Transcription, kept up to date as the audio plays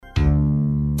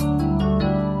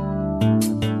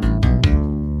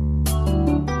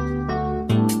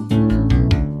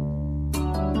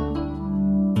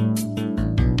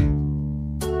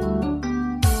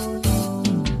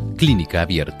Clínica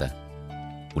Abierta,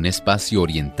 un espacio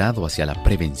orientado hacia la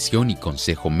prevención y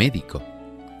consejo médico,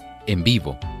 en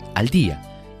vivo, al día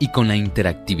y con la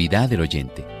interactividad del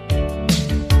oyente.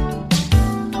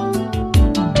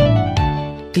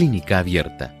 Clínica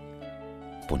Abierta,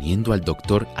 poniendo al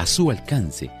doctor a su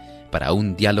alcance para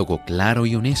un diálogo claro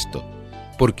y honesto,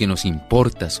 porque nos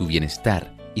importa su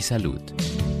bienestar y salud.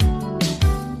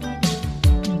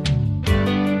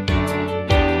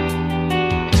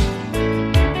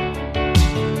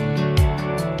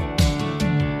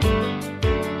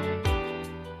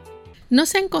 No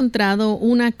se ha encontrado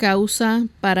una causa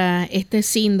para este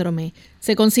síndrome.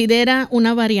 Se considera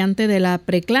una variante de la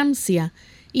preeclampsia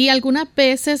y algunas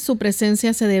veces su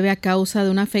presencia se debe a causa de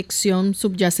una afección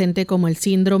subyacente como el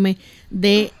síndrome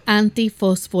de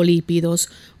antifosfolípidos.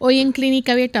 Hoy en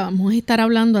Clínica Abierta vamos a estar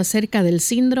hablando acerca del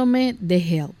síndrome de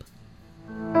HELLP.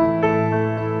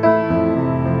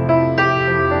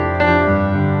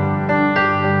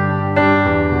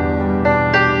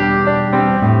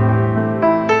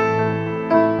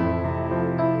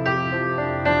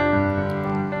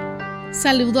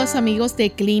 Saludos amigos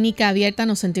de Clínica Abierta,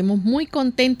 nos sentimos muy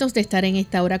contentos de estar en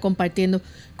esta hora compartiendo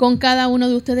con cada uno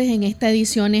de ustedes en esta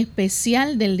edición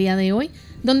especial del día de hoy,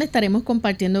 donde estaremos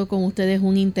compartiendo con ustedes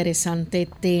un interesante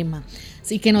tema.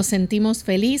 Así que nos sentimos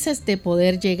felices de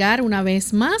poder llegar una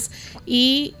vez más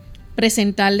y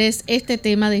presentarles este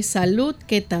tema de salud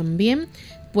que también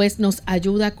pues nos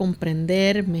ayuda a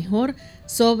comprender mejor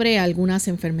sobre algunas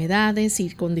enfermedades y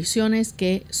condiciones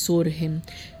que surgen.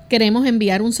 Queremos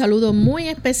enviar un saludo muy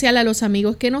especial a los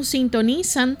amigos que nos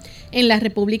sintonizan en la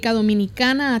República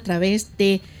Dominicana a través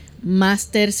de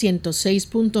Máster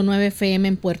 106.9 FM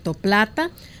en Puerto Plata,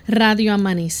 Radio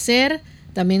Amanecer,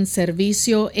 también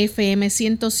servicio FM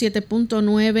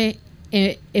 107.9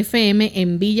 FM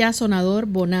en Villa Sonador,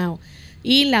 Bonao,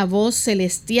 y La Voz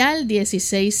Celestial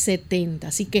 1670.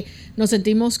 Así que nos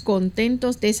sentimos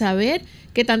contentos de saber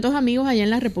que tantos amigos allá en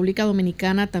la República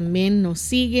Dominicana también nos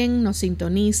siguen, nos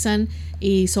sintonizan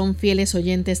y son fieles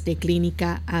oyentes de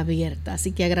Clínica Abierta.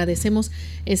 Así que agradecemos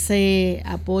ese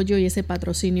apoyo y ese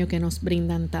patrocinio que nos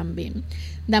brindan también.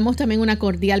 Damos también una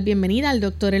cordial bienvenida al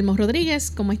doctor Elmo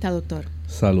Rodríguez. ¿Cómo está, doctor?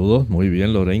 Saludos, muy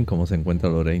bien, Lorraine. ¿Cómo se encuentra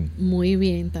Lorraine? Muy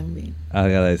bien también.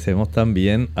 Agradecemos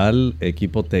también al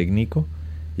equipo técnico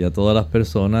y a todas las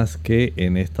personas que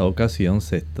en esta ocasión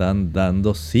se están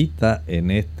dando cita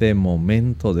en este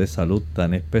momento de salud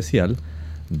tan especial,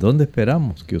 donde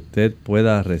esperamos que usted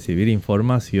pueda recibir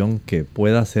información que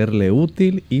pueda serle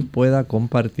útil y pueda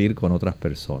compartir con otras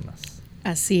personas.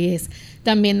 Así es.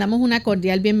 También damos una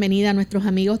cordial bienvenida a nuestros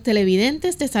amigos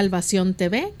televidentes de Salvación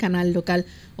TV, canal local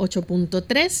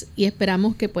 8.3, y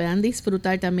esperamos que puedan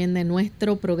disfrutar también de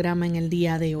nuestro programa en el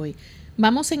día de hoy.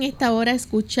 Vamos en esta hora a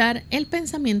escuchar el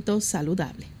pensamiento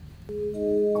saludable.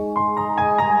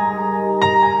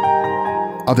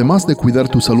 Además de cuidar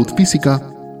tu salud física,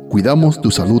 cuidamos tu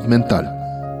salud mental.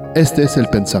 Este es el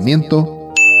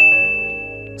pensamiento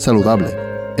saludable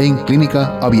en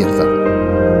Clínica Abierta.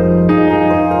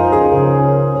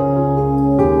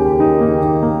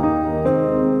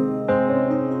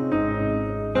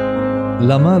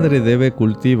 La madre debe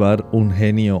cultivar un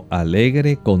genio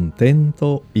alegre,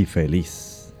 contento y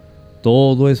feliz.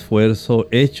 Todo esfuerzo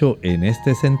hecho en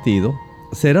este sentido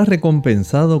será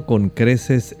recompensado con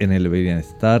creces en el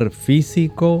bienestar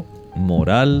físico,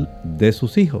 moral de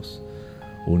sus hijos.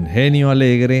 Un genio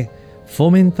alegre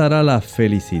fomentará la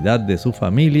felicidad de su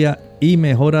familia y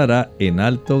mejorará en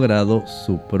alto grado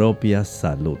su propia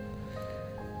salud.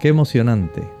 Qué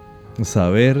emocionante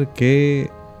saber que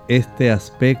este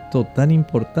aspecto tan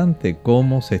importante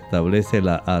como se establece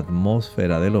la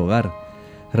atmósfera del hogar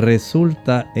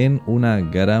resulta en una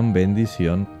gran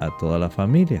bendición a toda la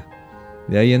familia.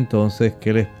 De ahí entonces que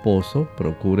el esposo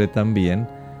procure también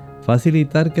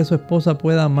facilitar que su esposa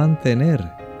pueda mantener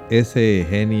ese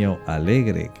genio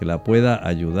alegre, que la pueda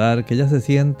ayudar, que ella se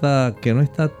sienta que no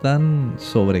está tan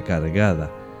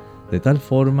sobrecargada, de tal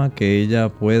forma que ella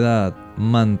pueda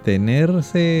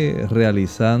mantenerse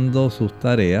realizando sus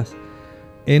tareas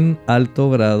en alto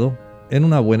grado, en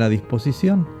una buena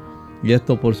disposición. Y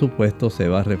esto, por supuesto, se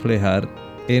va a reflejar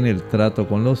en el trato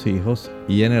con los hijos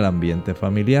y en el ambiente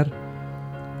familiar.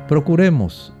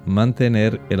 Procuremos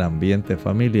mantener el ambiente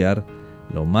familiar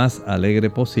lo más alegre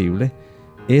posible.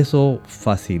 Eso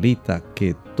facilita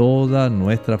que toda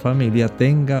nuestra familia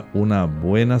tenga una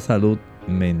buena salud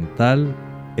mental,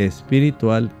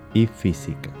 espiritual y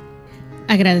física.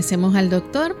 Agradecemos al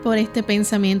doctor por este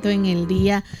pensamiento en el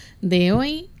día de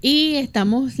hoy y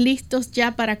estamos listos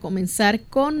ya para comenzar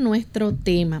con nuestro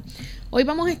tema. Hoy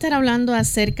vamos a estar hablando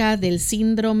acerca del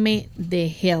síndrome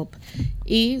de HELP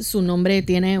y su nombre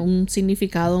tiene un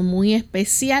significado muy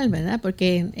especial, ¿verdad?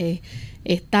 Porque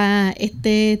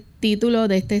este título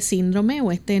de este síndrome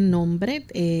o este nombre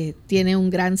tiene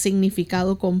un gran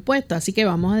significado compuesto, así que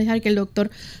vamos a dejar que el doctor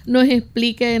nos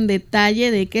explique en detalle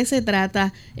de qué se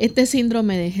trata este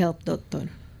síndrome de HELP, doctor.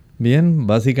 Bien,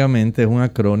 básicamente es un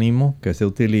acrónimo que se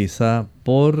utiliza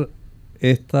por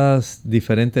estas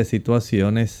diferentes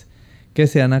situaciones que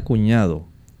se han acuñado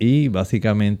y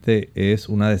básicamente es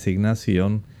una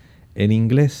designación en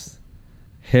inglés.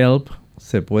 HELP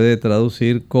se puede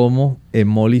traducir como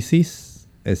hemólisis,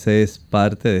 ese es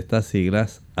parte de estas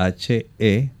siglas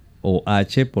HE o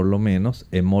H por lo menos,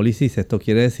 hemólisis, esto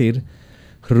quiere decir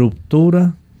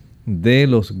ruptura de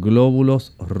los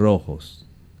glóbulos rojos.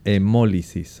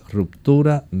 Hemólisis,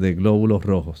 ruptura de glóbulos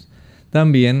rojos.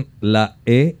 También la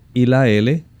E y la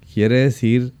L quiere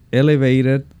decir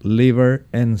Elevated Liver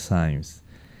Enzymes,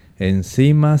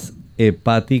 enzimas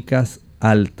hepáticas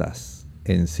altas,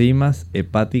 enzimas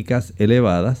hepáticas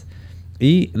elevadas.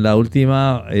 Y la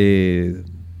última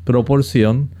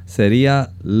proporción sería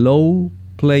Low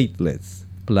Platelets,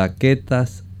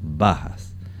 plaquetas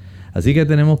bajas. Así que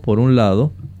tenemos por un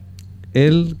lado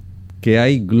el que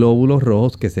hay glóbulos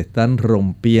rojos que se están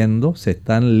rompiendo, se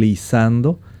están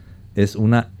lisando, es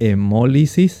una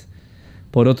hemólisis.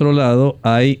 Por otro lado,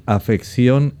 hay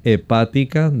afección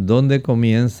hepática donde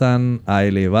comienzan a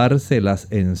elevarse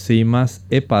las enzimas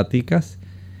hepáticas,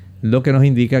 lo que nos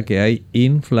indica que hay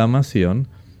inflamación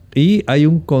y hay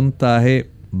un contagio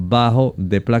bajo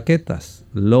de plaquetas,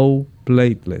 low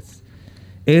platelets.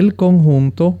 El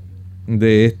conjunto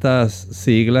de estas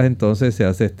siglas entonces se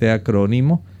hace este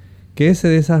acrónimo que se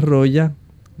desarrolla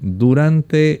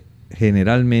durante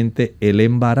generalmente el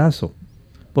embarazo,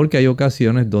 porque hay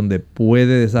ocasiones donde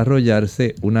puede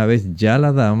desarrollarse una vez ya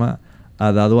la dama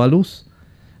ha dado a luz.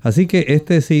 Así que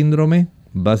este síndrome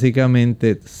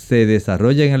básicamente se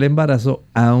desarrolla en el embarazo,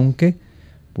 aunque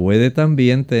puede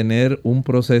también tener un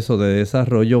proceso de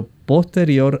desarrollo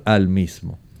posterior al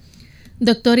mismo.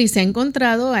 Doctor, ¿y se ha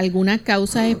encontrado alguna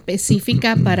causa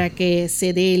específica para que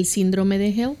se dé el síndrome de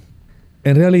HELP?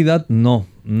 En realidad no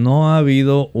ha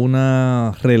habido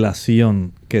una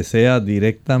relación que sea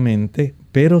directamente,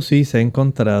 pero sí se ha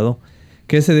encontrado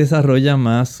que se desarrolla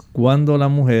más cuando la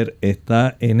mujer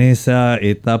está en esa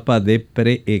etapa de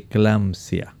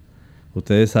preeclampsia.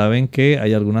 Ustedes saben que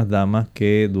hay algunas damas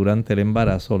que durante el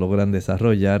embarazo logran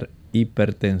desarrollar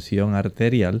hipertensión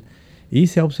arterial y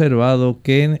se ha observado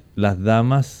que las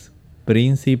damas,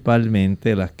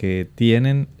 principalmente las que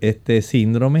tienen este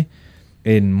síndrome,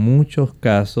 en muchos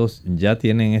casos ya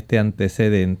tienen este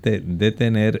antecedente de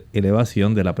tener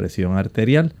elevación de la presión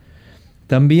arterial.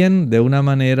 También de una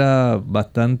manera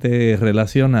bastante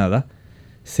relacionada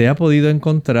se ha podido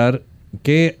encontrar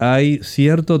que hay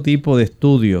cierto tipo de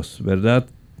estudios, ¿verdad?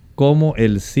 Como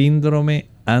el síndrome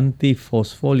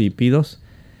antifosfolípidos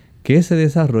que se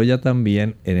desarrolla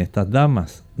también en estas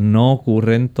damas. No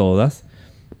ocurre en todas,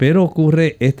 pero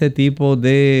ocurre este tipo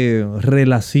de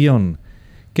relación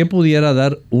que pudiera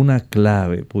dar una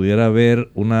clave, pudiera haber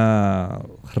una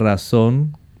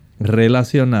razón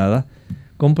relacionada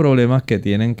con problemas que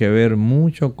tienen que ver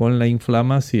mucho con la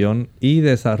inflamación y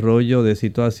desarrollo de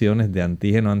situaciones de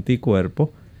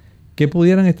antígeno-anticuerpo que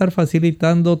pudieran estar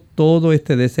facilitando todo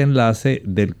este desenlace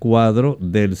del cuadro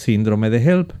del síndrome de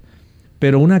HELP.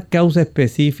 Pero una causa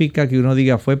específica que uno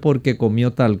diga fue porque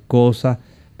comió tal cosa,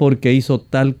 porque hizo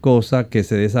tal cosa que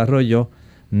se desarrolló,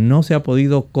 no se ha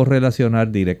podido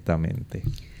correlacionar directamente.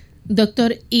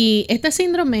 Doctor, y este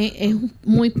síndrome es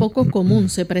muy poco común,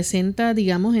 se presenta,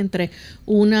 digamos, entre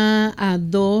 1 a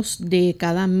 2 de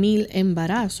cada 1000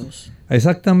 embarazos.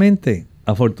 Exactamente.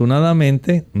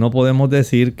 Afortunadamente, no podemos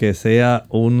decir que sea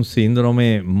un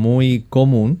síndrome muy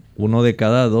común. 1 de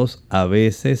cada 2 a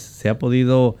veces se ha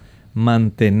podido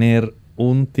mantener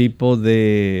un tipo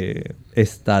de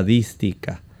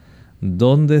estadística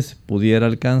donde se pudiera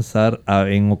alcanzar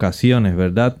en ocasiones,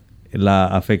 ¿verdad?, la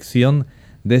afección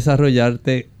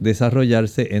desarrollarse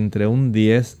entre un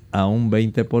 10 a un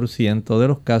 20% de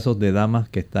los casos de damas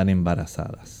que están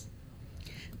embarazadas.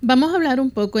 Vamos a hablar un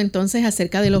poco entonces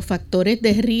acerca de los factores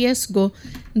de riesgo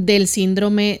del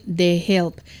síndrome de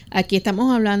HELP. Aquí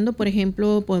estamos hablando, por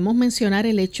ejemplo, podemos mencionar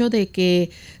el hecho de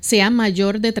que sea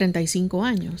mayor de 35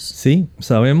 años. Sí,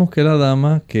 sabemos que la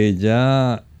dama que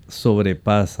ya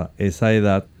sobrepasa esa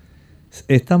edad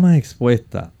está más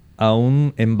expuesta a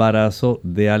un embarazo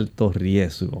de alto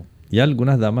riesgo. Y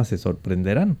algunas damas se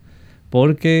sorprenderán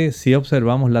porque si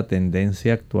observamos la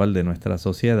tendencia actual de nuestra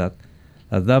sociedad,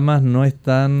 las damas no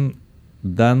están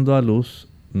dando a luz,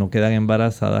 no quedan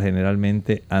embarazadas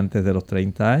generalmente antes de los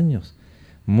 30 años.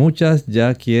 Muchas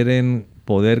ya quieren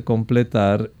poder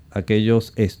completar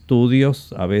aquellos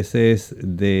estudios, a veces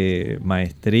de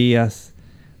maestrías,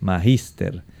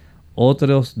 magíster,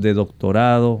 otros de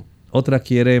doctorado, otras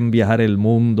quieren viajar el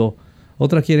mundo,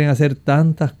 otras quieren hacer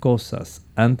tantas cosas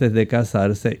antes de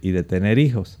casarse y de tener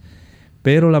hijos.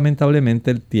 Pero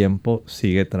lamentablemente el tiempo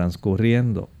sigue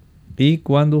transcurriendo. Y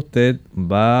cuando usted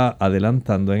va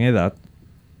adelantando en edad,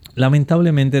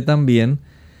 lamentablemente también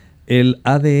el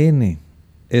ADN,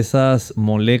 esas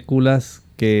moléculas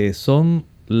que son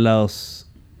los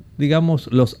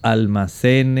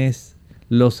almacenes,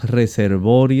 los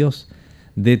reservorios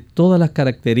de todas las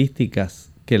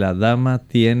características que la dama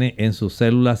tiene en sus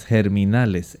células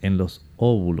germinales, en los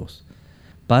óvulos,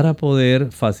 para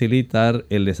poder facilitar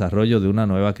el desarrollo de una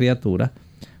nueva criatura,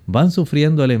 van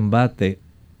sufriendo el embate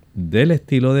del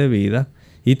estilo de vida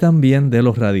y también de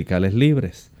los radicales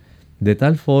libres. De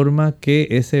tal forma que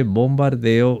ese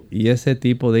bombardeo y ese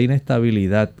tipo de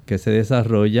inestabilidad que se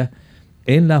desarrolla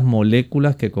en las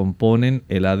moléculas que componen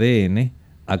el ADN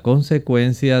a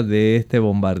consecuencia de este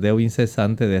bombardeo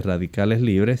incesante de radicales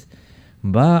libres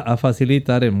va a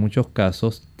facilitar en muchos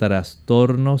casos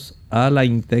trastornos a la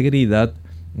integridad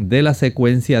de la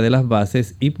secuencia de las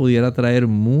bases y pudiera traer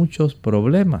muchos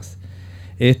problemas.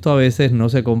 Esto a veces no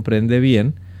se comprende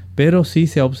bien, pero sí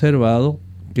se ha observado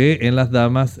que en las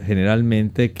damas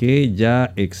generalmente que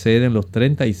ya exceden los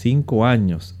 35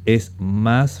 años es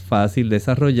más fácil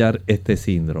desarrollar este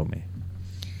síndrome.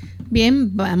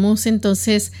 Bien, vamos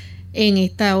entonces en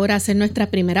esta hora a hacer nuestra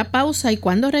primera pausa y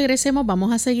cuando regresemos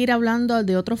vamos a seguir hablando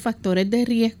de otros factores de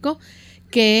riesgo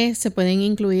que se pueden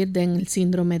incluir en el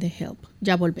síndrome de HELLP.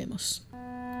 Ya volvemos.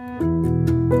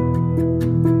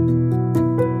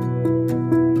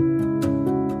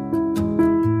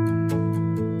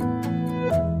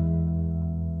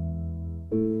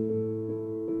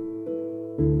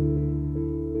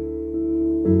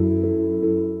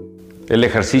 El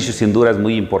ejercicio sin duda es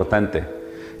muy importante.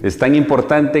 Es tan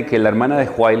importante que la hermana de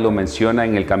White lo menciona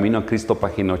en El Camino a Cristo,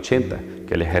 página 80,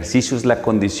 que el ejercicio es la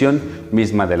condición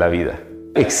misma de la vida.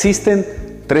 Existen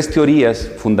 3 teorías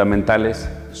fundamentales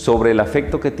sobre el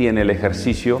efecto que tiene el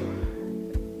ejercicio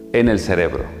en el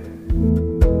cerebro.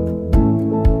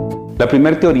 La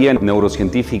primera teoría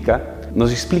neurocientífica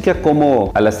nos explica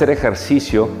cómo al hacer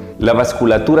ejercicio la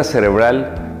vasculatura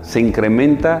cerebral se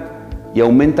incrementa y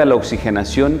aumenta la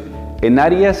oxigenación en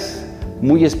áreas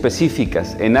muy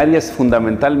específicas, en áreas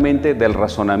fundamentalmente del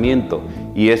razonamiento,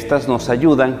 y estas nos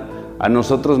ayudan a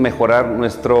nosotros mejorar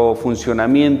nuestro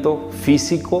funcionamiento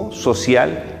físico,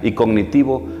 social y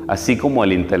cognitivo, así como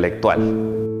el intelectual.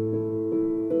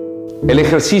 El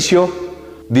ejercicio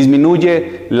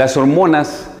disminuye las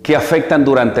hormonas que afectan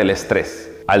durante el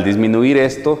estrés. Al disminuir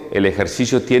esto, el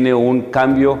ejercicio tiene un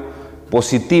cambio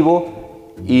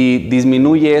positivo y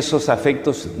disminuye esos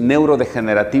efectos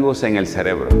neurodegenerativos en el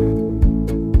cerebro.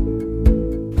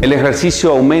 El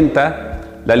ejercicio aumenta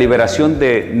la liberación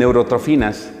de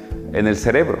neurotrofinas en el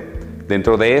cerebro.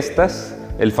 Dentro de estas,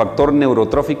 el factor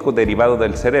neurotrófico derivado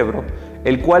del cerebro,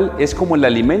 el cual es como el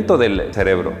alimento del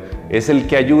cerebro, es el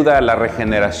que ayuda a la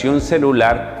regeneración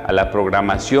celular, a la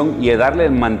programación y a darle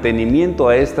el mantenimiento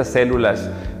a estas células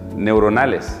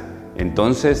neuronales.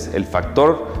 Entonces, el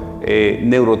factor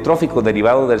neurotrófico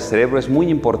derivado del cerebro es muy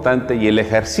importante y el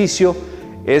ejercicio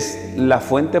es la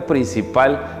fuente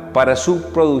principal para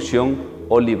su producción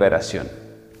o liberación.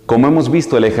 Como hemos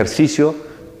visto, el ejercicio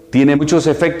tiene muchos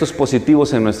efectos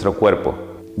positivos en nuestro cuerpo.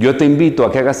 Yo te invito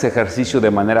a que hagas ejercicio de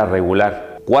manera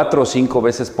regular, 4 o 5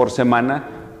 veces por semana,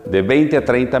 de 20 a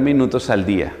 30 minutos al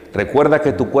día. Recuerda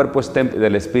que tu cuerpo es templo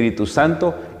del Espíritu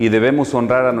Santo y debemos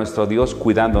honrar a nuestro Dios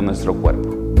cuidando nuestro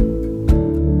cuerpo.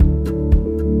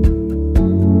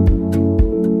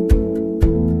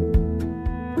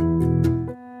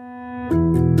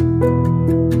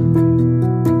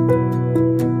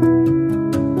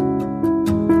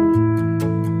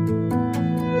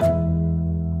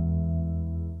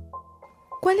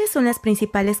 ¿Cuáles son las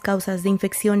principales causas de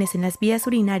infecciones en las vías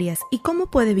urinarias y cómo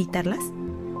puede evitarlas?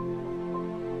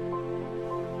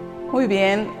 Muy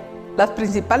bien, las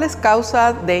principales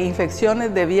causas de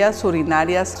infecciones de vías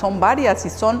urinarias son varias y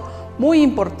son muy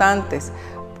importantes.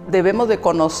 Debemos de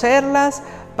conocerlas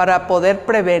para poder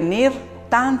prevenir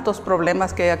tantos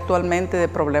problemas que hay actualmente de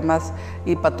problemas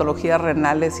y patologías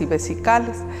renales y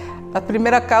vesicales. La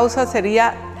primera causa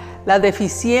sería la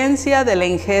deficiencia de la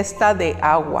ingesta de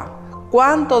agua.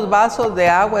 ¿Cuántos vasos de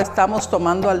agua estamos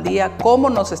tomando al día? ¿Cómo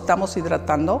nos estamos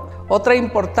hidratando? Otra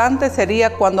importante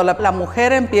sería cuando la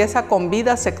mujer empieza con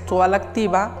vida sexual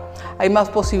activa, hay más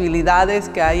posibilidades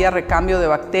que haya recambio de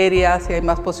bacterias y hay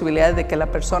más posibilidades de que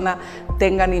la persona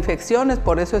tenga infecciones.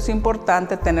 Por eso es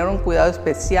importante tener un cuidado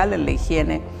especial en la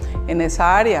higiene en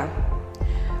esa área.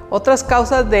 Otras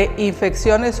causas de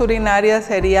infecciones urinarias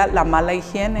sería la mala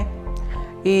higiene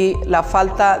y la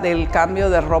falta del cambio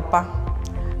de ropa,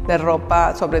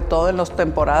 sobre todo en las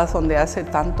temporadas donde hace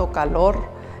tanto calor.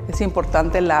 Es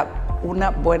importante una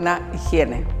buena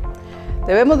higiene.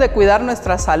 Debemos de cuidar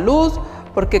nuestra salud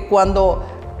porque cuando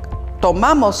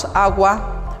tomamos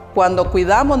agua, cuando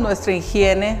cuidamos nuestra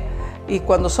higiene y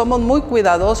cuando somos muy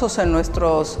cuidadosos en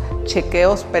nuestros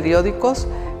chequeos periódicos,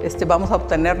 vamos a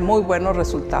obtener muy buenos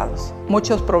resultados.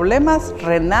 Muchos problemas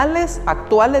renales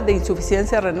actuales de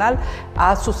insuficiencia renal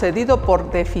ha sucedido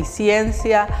por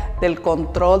deficiencia del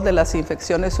control de las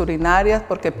infecciones urinarias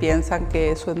porque piensan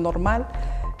que eso es normal.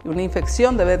 Una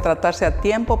infección debe tratarse a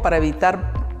tiempo para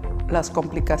evitar las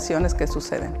complicaciones que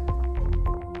suceden.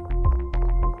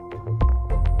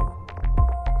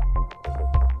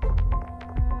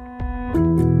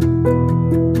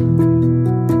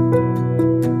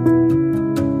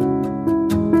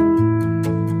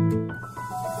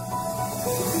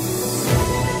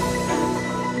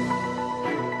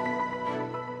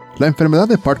 La enfermedad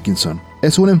de Parkinson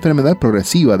es una enfermedad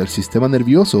progresiva del sistema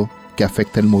nervioso que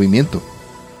afecta el movimiento.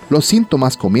 Los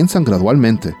síntomas comienzan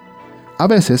gradualmente. A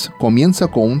veces comienza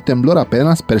con un temblor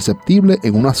apenas perceptible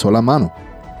en una sola mano.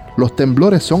 Los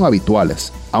temblores son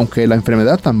habituales, aunque la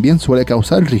enfermedad también suele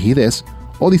causar rigidez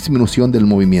o disminución del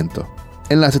movimiento.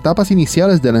 En las etapas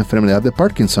iniciales de la enfermedad de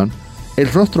Parkinson,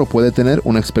 el rostro puede tener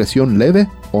una expresión leve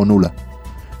o nula.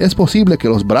 Es posible que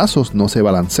los brazos no se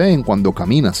balanceen cuando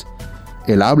caminas.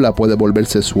 El habla puede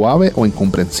volverse suave o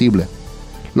incomprensible.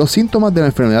 Los síntomas de la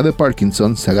enfermedad de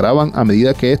Parkinson se agravan a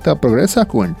medida que ésta progresa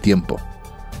con el tiempo.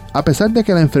 A pesar de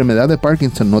que la enfermedad de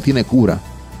Parkinson no tiene cura,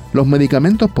 los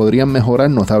medicamentos podrían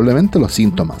mejorar notablemente los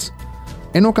síntomas.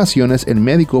 En ocasiones, el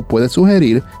médico puede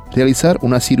sugerir realizar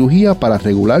una cirugía para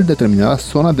regular determinadas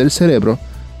zonas del cerebro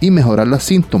y mejorar los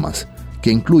síntomas,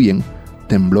 que incluyen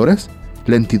temblores,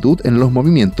 lentitud en los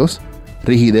movimientos,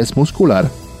 rigidez muscular,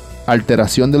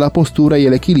 alteración de la postura y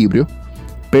el equilibrio,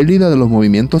 pérdida de los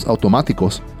movimientos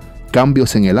automáticos,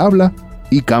 cambios en el habla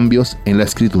y cambios en la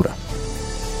escritura.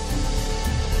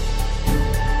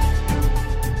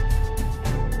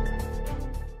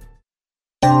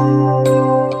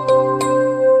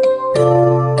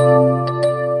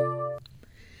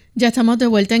 Ya estamos de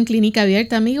vuelta en Clínica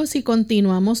Abierta, amigos, y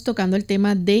continuamos tocando el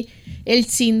tema de el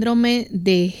síndrome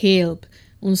de HELLP,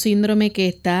 un síndrome que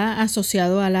está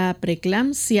asociado a la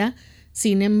preeclampsia.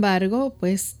 Sin embargo,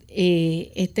 pues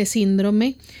este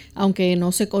síndrome, aunque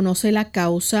no se conoce la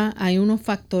causa, hay unos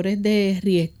factores de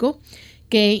riesgo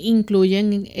que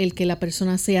incluyen el que la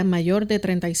persona sea mayor de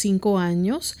 35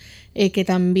 años, que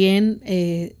también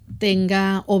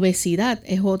tenga obesidad,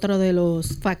 es otro de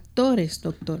los factores,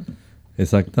 doctor.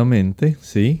 Exactamente,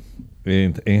 sí.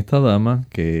 En esta dama,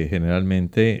 que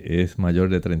generalmente es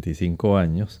mayor de 35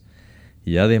 años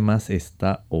y además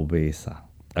está obesa.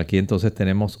 Aquí entonces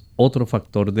tenemos otro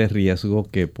factor de riesgo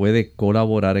que puede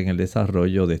colaborar en el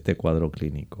desarrollo de este cuadro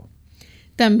clínico.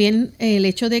 También el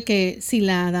hecho de que si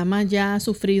la dama ya ha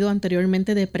sufrido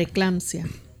anteriormente de preeclampsia.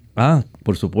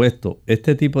 Por supuesto,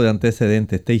 este tipo de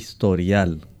antecedente, este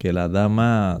historial que la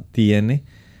dama tiene,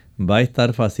 va a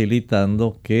estar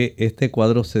facilitando que este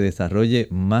cuadro se desarrolle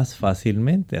más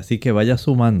fácilmente. Así que vaya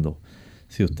sumando.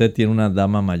 Si usted tiene una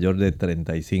dama mayor de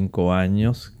 35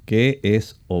 años que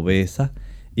es obesa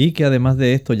y que además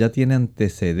de esto ya tiene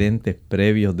antecedentes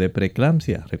previos de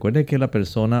preeclampsia. Recuerde que la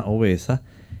persona obesa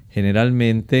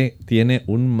generalmente tiene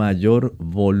un mayor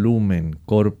volumen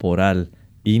corporal,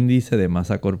 índice de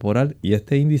masa corporal, y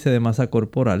este índice de masa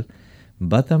corporal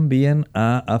va también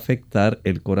a afectar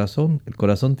el corazón. El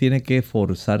corazón tiene que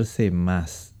forzarse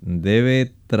más,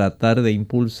 debe tratar de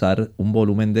impulsar un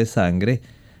volumen de sangre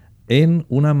en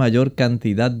una mayor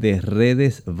cantidad de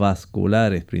redes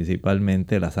vasculares,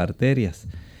 principalmente las arterias.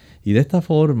 Y de esta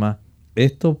forma,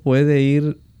 esto puede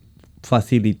ir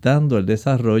facilitando el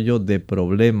desarrollo de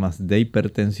problemas de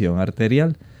hipertensión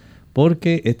arterial,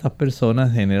 porque estas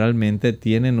personas generalmente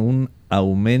tienen un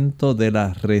aumento de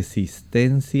la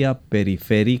resistencia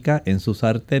periférica en sus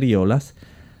arteriolas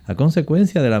a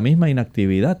consecuencia de la misma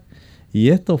inactividad. Y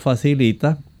esto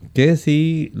facilita que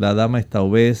si la dama está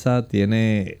obesa,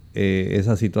 tiene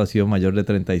esa situación mayor de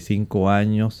 35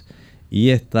 años y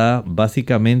está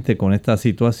básicamente con esta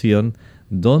situación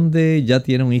donde ya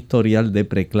tiene un historial de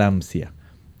preeclampsia,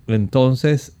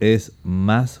 entonces es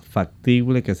más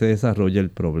factible que se desarrolle el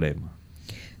problema.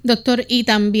 Doctor, ¿y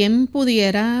también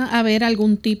pudiera haber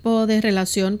algún tipo de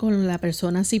relación con la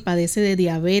persona si padece de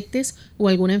diabetes o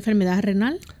alguna enfermedad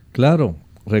renal? Claro,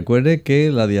 recuerde que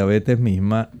la diabetes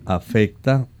misma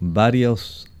afecta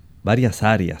varias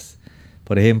áreas,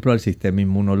 por ejemplo, al sistema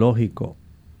inmunológico.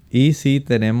 Y si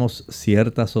tenemos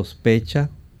cierta sospecha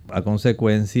a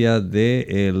consecuencia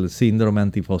del síndrome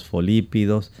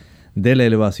antifosfolípidos, de la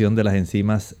elevación de las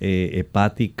enzimas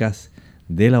hepáticas,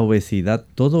 de la obesidad,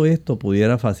 todo esto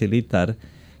pudiera facilitar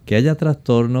que haya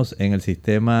trastornos en el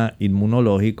sistema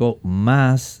inmunológico,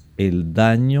 más el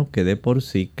daño que de por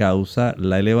sí causa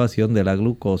la elevación de la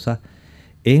glucosa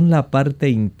en la parte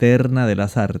interna de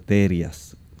las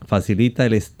arterias. Facilita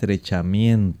el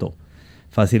estrechamiento,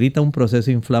 facilita un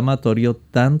proceso inflamatorio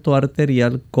tanto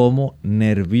arterial como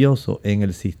nervioso en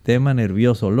el sistema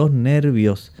nervioso. Los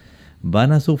nervios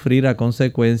van a sufrir a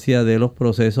consecuencia de los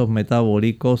procesos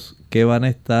metabólicos que van a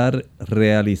estar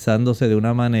realizándose de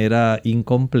una manera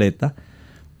incompleta,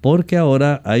 porque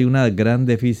ahora hay una gran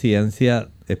deficiencia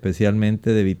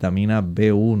especialmente de vitamina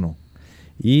B1,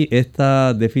 y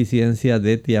esta deficiencia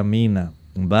de tiamina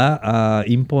va a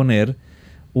imponer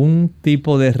un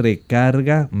tipo de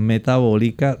recarga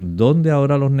metabólica donde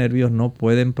ahora los nervios no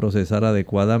pueden procesar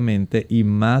adecuadamente y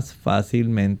más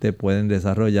fácilmente pueden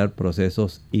desarrollar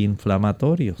procesos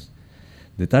inflamatorios.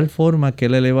 De tal forma que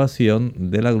la elevación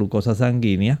de la glucosa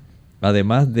sanguínea,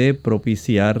 además de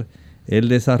propiciar el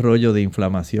desarrollo de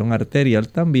inflamación arterial,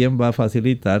 también va a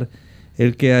facilitar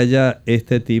el que haya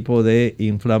este tipo de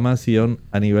inflamación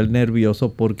a nivel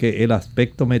nervioso, porque el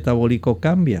aspecto metabólico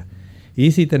cambia.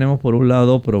 Y si tenemos por un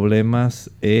lado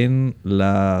problemas en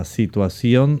la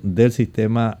situación del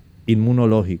sistema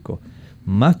inmunológico,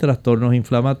 más trastornos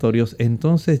inflamatorios,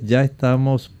 entonces ya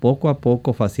estamos poco a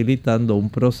poco facilitando un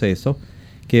proceso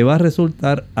que va a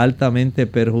resultar altamente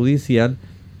perjudicial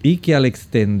y que al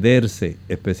extenderse,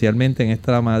 especialmente en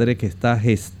esta madre que está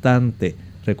gestante,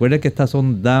 recuerde que estas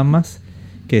son damas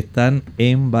que están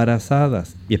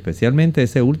embarazadas y especialmente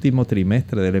ese último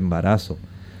trimestre del embarazo,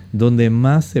 donde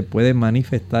más se puede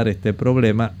manifestar este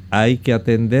problema, hay que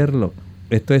atenderlo.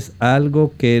 Esto es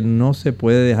algo que no se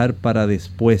puede dejar para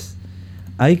después.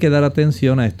 Hay que dar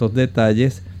atención a estos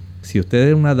detalles. Si usted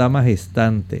es una dama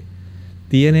gestante,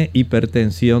 tiene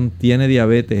hipertensión, tiene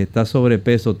diabetes, está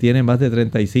sobrepeso, tiene más de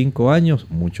 35 años,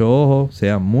 mucho ojo,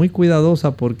 sea muy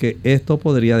cuidadosa porque esto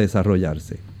podría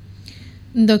desarrollarse.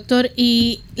 Doctor,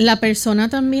 ¿y la persona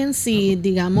también, si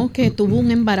digamos que tuvo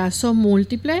un embarazo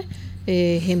múltiple,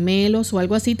 gemelos o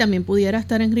algo así, también pudiera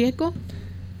estar en riesgo?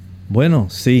 Bueno,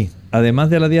 sí. Además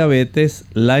de la diabetes,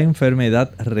 la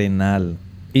enfermedad renal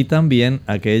y también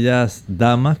aquellas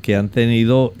damas que han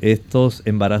tenido estos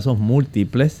embarazos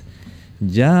múltiples,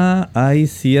 ya hay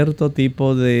cierto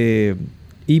tipo de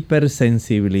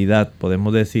hipersensibilidad,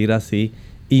 podemos decir así,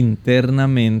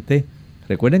 internamente.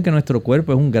 Recuerden que nuestro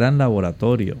cuerpo es un gran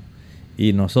laboratorio.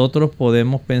 Y nosotros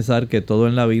podemos pensar que todo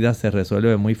en la vida se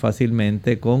resuelve muy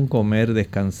fácilmente con comer,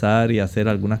 descansar y hacer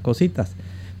algunas cositas.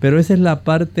 Pero esa es la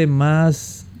parte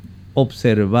más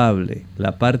observable,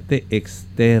 la parte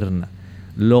externa,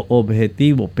 lo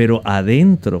objetivo. Pero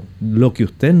adentro, lo que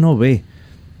usted no ve,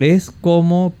 es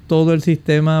como todo el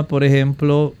sistema, por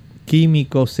ejemplo,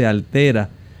 químico se altera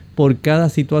por cada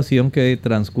situación que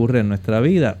transcurre en nuestra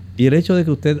vida. Y el hecho de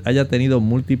que usted haya tenido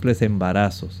múltiples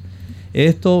embarazos,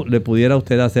 esto le pudiera a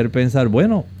usted hacer pensar,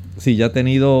 bueno, si ya ha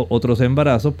tenido otros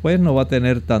embarazos, pues no va a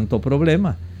tener tanto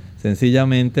problema.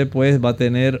 Sencillamente, pues va a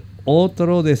tener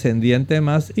otro descendiente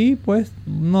más y pues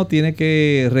no tiene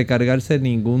que recargarse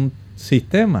ningún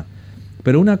sistema.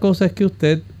 Pero una cosa es que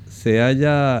usted se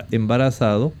haya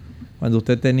embarazado cuando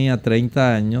usted tenía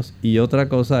 30 años y otra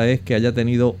cosa es que haya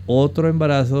tenido otro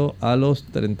embarazo a los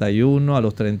 31, a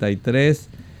los 33,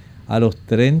 a los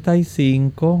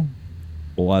 35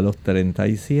 o a los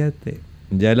 37.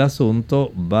 Ya el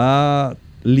asunto va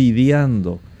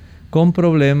lidiando con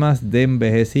problemas de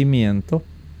envejecimiento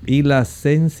y la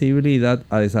sensibilidad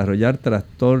a desarrollar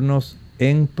trastornos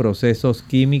en procesos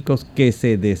químicos que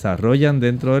se desarrollan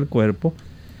dentro del cuerpo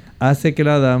hace que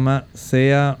la dama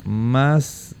sea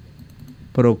más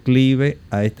proclive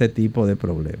a este tipo de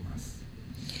problemas.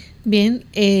 Bien,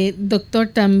 doctor,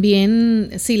 también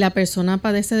si la persona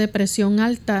padece de presión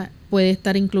alta, puede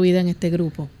estar incluida en este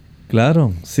grupo.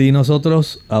 Claro, si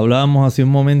nosotros hablábamos hace un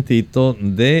momentito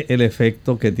del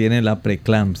efecto que tiene la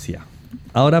preeclampsia.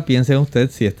 Ahora piense usted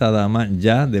si esta dama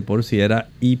ya de por sí era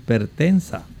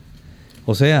hipertensa.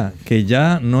 O sea, que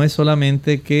ya no es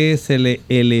solamente que se le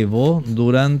elevó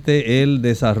durante el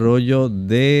desarrollo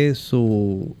de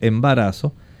su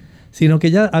embarazo, sino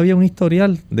que ya había un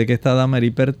historial de que esta dama era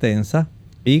hipertensa,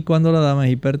 y cuando la dama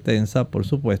es hipertensa, por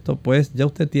supuesto, pues ya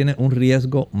usted tiene un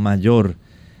riesgo mayor.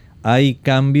 Hay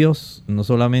cambios no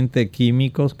solamente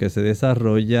químicos que se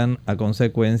desarrollan a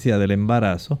consecuencia del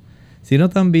embarazo, sino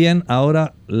también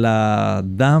ahora la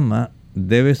dama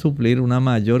debe suplir una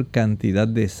mayor cantidad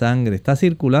de sangre. Está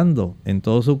circulando en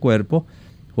todo su cuerpo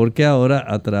porque ahora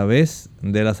a través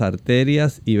de las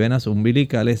arterias y venas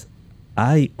umbilicales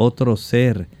hay otro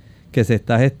ser que se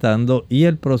está gestando y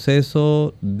el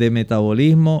proceso de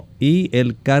metabolismo y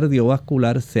el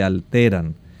cardiovascular se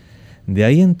alteran. De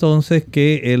ahí entonces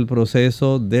que el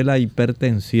proceso de la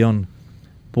hipertensión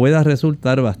pueda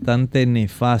resultar bastante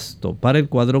nefasto para el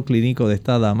cuadro clínico de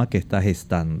esta dama que está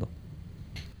gestando.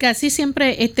 Casi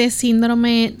siempre este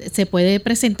síndrome se puede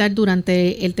presentar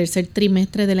durante el tercer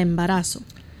trimestre del embarazo.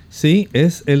 Sí,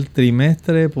 es el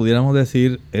trimestre, pudiéramos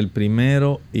decir, el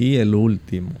primero y el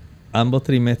último. Ambos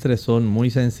trimestres son muy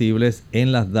sensibles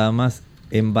en las damas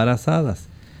embarazadas,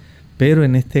 pero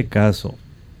en este caso,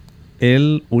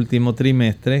 el último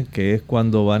trimestre, que es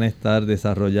cuando van a estar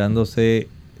desarrollándose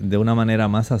de una manera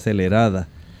más acelerada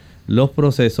los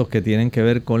procesos que tienen que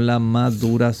ver con la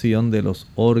maduración de los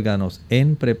órganos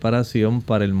en preparación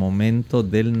para el momento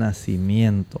del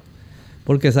nacimiento,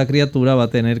 porque esa criatura va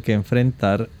a tener que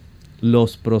enfrentar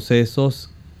los procesos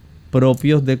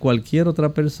propios de cualquier otra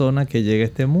persona que llegue a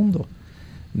este mundo.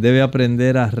 Debe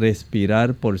aprender a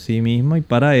respirar por sí mismo y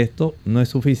para esto no es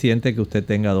suficiente que usted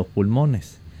tenga 2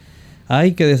 pulmones.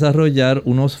 Hay que desarrollar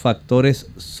unos factores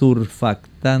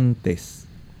surfactantes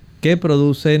que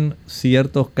producen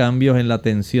ciertos cambios en la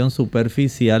tensión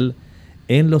superficial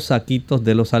en los saquitos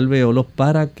de los alveolos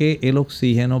para que el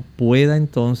oxígeno pueda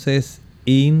entonces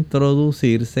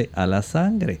introducirse a la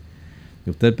sangre.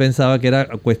 Usted pensaba que era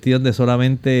cuestión de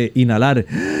solamente inhalar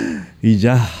y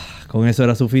ya, con eso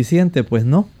era suficiente. Pues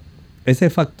no,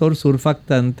 ese factor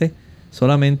surfactante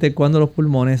solamente cuando los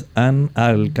pulmones han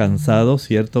alcanzado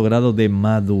cierto grado de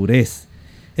madurez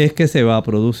es que se va a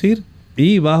producir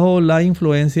y bajo la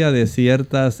influencia de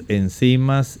ciertas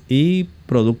enzimas y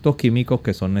productos químicos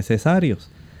que son necesarios.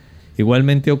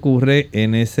 Igualmente ocurre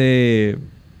en ese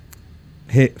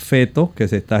feto que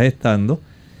se está gestando.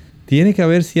 Tiene que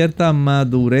haber cierta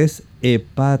madurez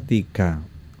hepática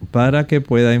para que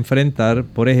pueda enfrentar,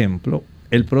 por ejemplo,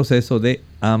 el proceso de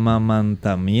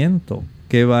amamantamiento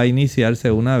que va a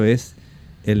iniciarse una vez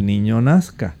el niño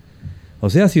nazca. O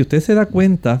sea, si usted se da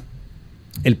cuenta,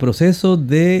 el proceso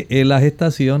de la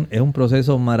gestación es un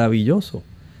proceso maravilloso.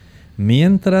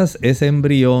 Mientras ese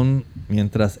embrión,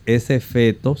 mientras ese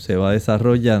feto se va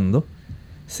desarrollando,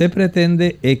 se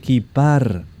pretende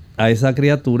equipar a esa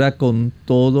criatura con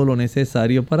todo lo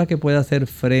necesario para que pueda hacer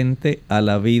frente a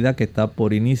la vida que está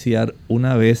por iniciar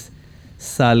una vez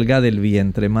salga del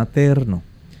vientre materno.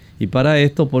 Y para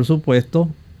esto, por supuesto,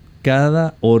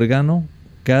 cada órgano,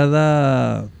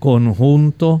 cada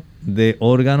conjunto de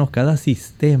órganos, cada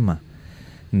sistema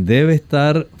debe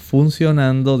estar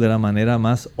funcionando de la manera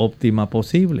más óptima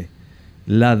posible.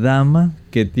 La dama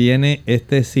que tiene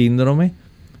este síndrome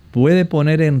puede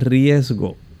poner en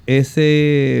riesgo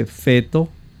ese feto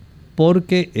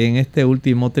porque en este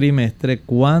último trimestre,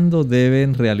 cuando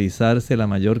deben realizarse la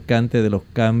mayor cantidad de los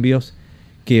cambios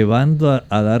que van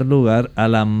a dar lugar a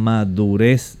la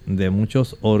madurez de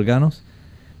muchos órganos,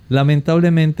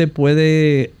 lamentablemente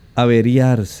puede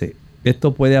averiarse.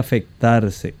 Esto puede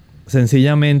afectarse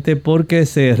sencillamente porque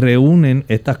se reúnen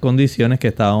estas condiciones que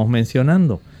estábamos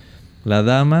mencionando. La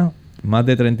dama, más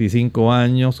de 35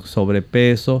 años,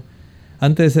 sobrepeso,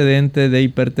 antecedentes de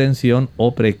hipertensión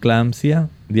o preeclampsia,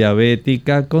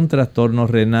 diabética, con trastornos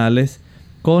renales,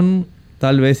 con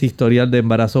tal vez historial de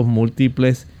embarazos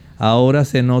múltiples. Ahora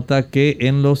se nota que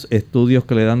en los estudios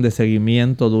que le dan de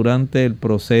seguimiento durante el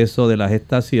proceso de la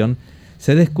gestación,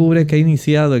 se descubre que ha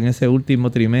iniciado en ese último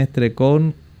trimestre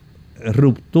con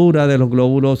ruptura de los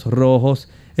glóbulos rojos,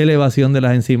 elevación de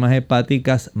las enzimas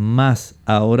hepáticas, más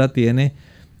ahora tiene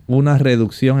una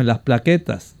reducción en las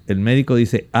plaquetas. El médico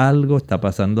dice, algo está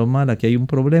pasando mal, aquí hay un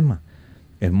problema.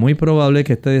 Es muy probable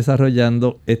que esté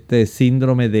desarrollando este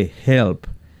síndrome de HELLP.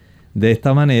 De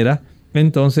esta manera,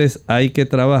 entonces hay que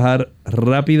trabajar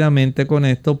rápidamente con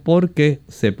esto porque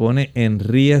se pone en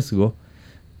riesgo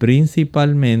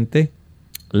principalmente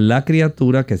la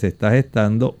criatura que se está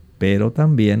gestando, pero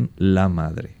también la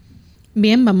madre.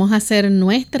 Bien, vamos a hacer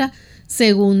nuestra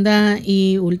segunda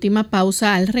y última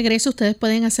pausa. Al regreso ustedes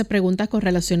pueden hacer preguntas con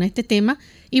relación a este tema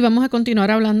y vamos a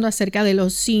continuar hablando acerca de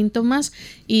los síntomas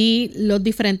y los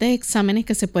diferentes exámenes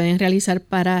que se pueden realizar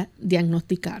para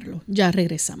diagnosticarlo. Ya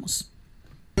regresamos.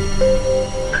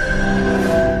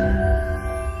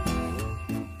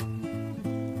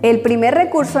 El primer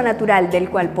recurso natural del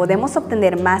cual podemos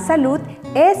obtener más salud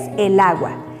es el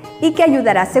agua, y que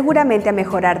ayudará seguramente a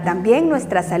mejorar también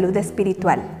nuestra salud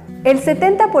espiritual. El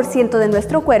 70% de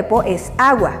nuestro cuerpo es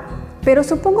agua, pero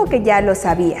supongo que ya lo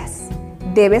sabías.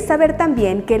 Debes saber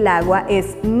también que el agua es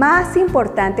más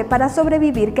importante para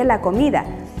sobrevivir que la comida,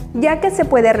 ya que se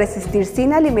puede resistir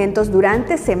sin alimentos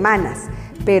durante semanas,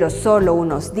 pero solo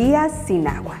unos días sin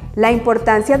agua. La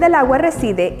importancia del agua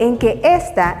reside en que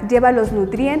ésta lleva los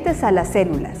nutrientes a las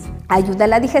células, ayuda a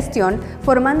la digestión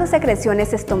formando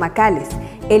secreciones estomacales,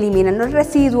 elimina los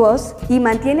residuos y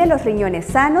mantiene los riñones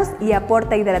sanos y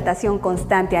aporta hidratación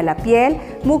constante a la piel,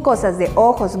 mucosas de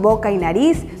ojos, boca y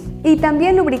nariz, y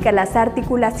también lubrica las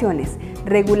articulaciones,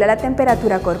 regula la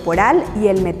temperatura corporal y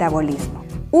el metabolismo.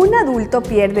 Un adulto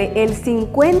pierde el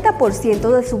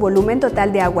 50% de su volumen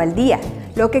total de agua al día,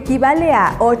 lo que equivale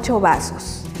a 8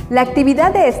 vasos. La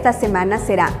actividad de esta semana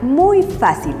será muy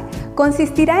fácil.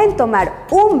 Consistirá en tomar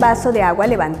un vaso de agua al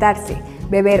levantarse,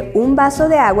 beber un vaso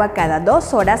de agua cada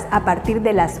 2 horas a partir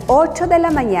de las 8 de la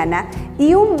mañana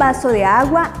y un vaso de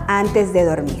agua antes de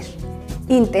dormir.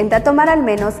 Intenta tomar al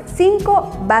menos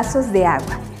 5 vasos de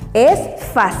agua. Es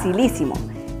facilísimo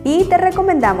y te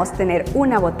recomendamos tener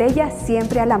una botella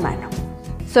siempre a la mano.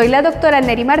 Soy la doctora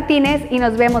Neri Martínez y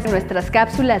nos vemos en nuestras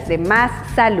cápsulas de Más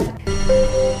Salud.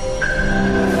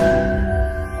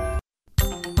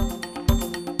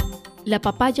 La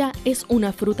papaya es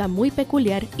una fruta muy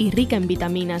peculiar y rica en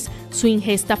vitaminas. Su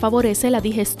ingesta favorece la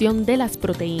digestión de las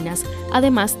proteínas.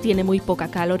 Además, tiene muy pocas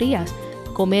calorías.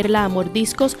 Comerla a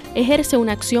mordiscos ejerce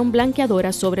una acción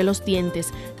blanqueadora sobre los dientes.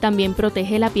 También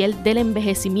protege la piel del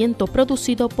envejecimiento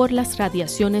producido por las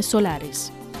radiaciones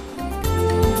solares.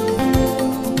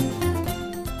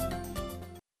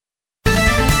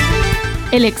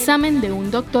 El examen de un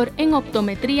doctor en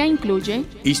optometría incluye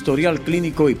historial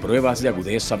clínico y pruebas de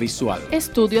agudeza visual,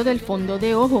 estudio del fondo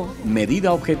de ojo,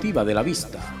 medida objetiva de la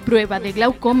vista, prueba de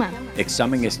glaucoma,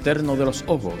 examen externo de los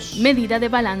ojos, medida de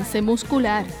balance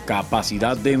muscular,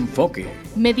 capacidad de enfoque,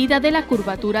 medida de la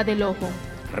curvatura del ojo,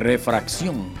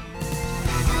 refracción.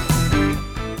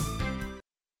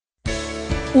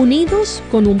 Unidos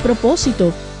con un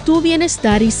propósito, tu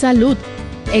bienestar y salud.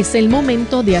 Es el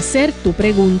momento de hacer tu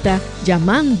pregunta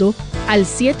llamando al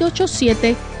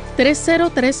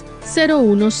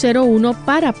 787-303-0101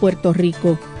 para Puerto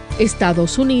Rico,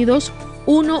 Estados Unidos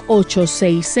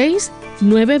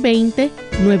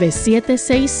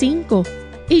 1-866-920-9765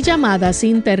 y llamadas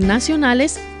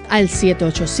internacionales al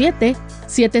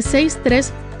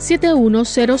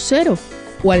 787-763-7100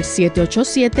 o al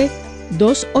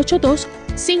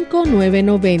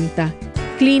 787-282-5990.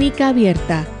 Clínica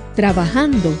Abierta.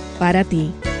 Trabajando para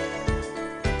ti.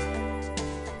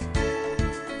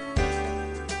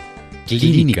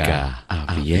 Clínica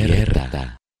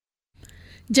Abierta.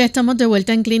 Ya estamos de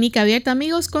vuelta en Clínica Abierta,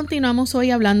 amigos. Continuamos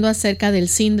hoy hablando acerca del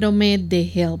síndrome de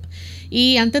HELP.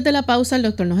 Y antes de la pausa, el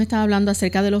doctor nos estaba hablando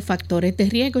acerca de los factores de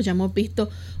riesgo. Ya hemos visto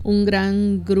un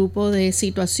gran grupo de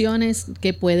situaciones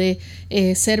que puede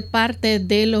ser parte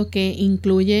de lo que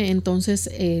incluye entonces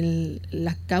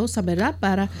las causas, ¿verdad?,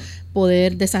 para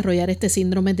poder desarrollar este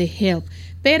síndrome de HELP.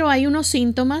 Pero hay unos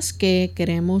síntomas que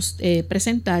queremos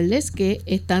presentarles que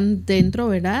están dentro,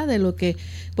 ¿verdad?, de lo que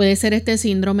puede ser este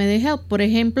síndrome de HELP. Por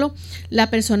ejemplo, la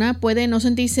persona puede no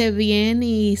sentirse bien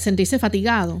y sentirse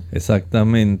fatigado.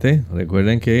 Exactamente.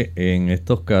 Recuerden que en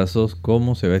estos casos,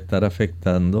 ¿cómo se va a estar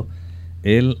afectando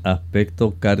el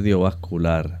aspecto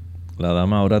cardiovascular? La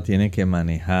dama ahora tiene que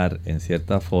manejar en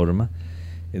cierta forma,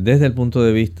 desde el punto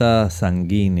de vista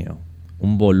sanguíneo,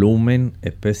 un volumen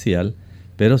especial,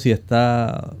 pero si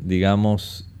está,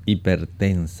 digamos,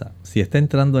 hipertensa, si está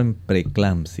entrando en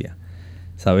preeclampsia,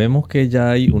 sabemos que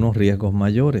ya hay unos riesgos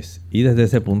mayores. Y desde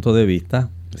ese punto de vista,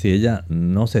 si ella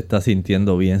no se está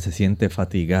sintiendo bien, se siente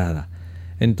fatigada,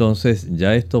 entonces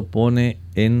ya esto pone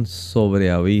en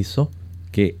sobreaviso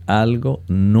que algo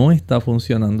no está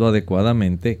funcionando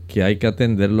adecuadamente, que hay que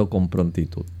atenderlo con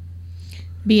prontitud.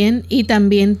 Bien, y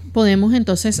también podemos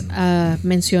entonces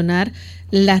mencionar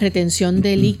la retención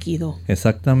de líquido.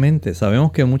 Exactamente.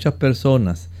 Sabemos que muchas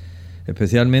personas,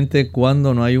 especialmente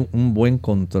cuando no hay un buen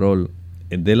control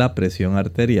de la presión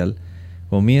arterial,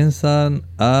 comienzan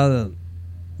a,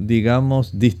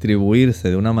 digamos,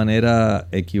 distribuirse de una manera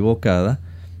equivocada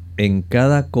en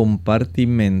cada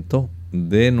compartimento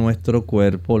de nuestro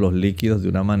cuerpo los líquidos de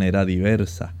una manera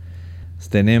diversa.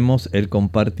 Tenemos el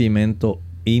compartimento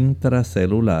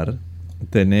intracelular,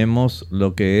 tenemos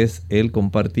lo que es el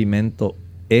compartimento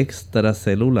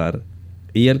extracelular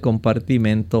y el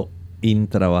compartimento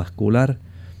intravascular.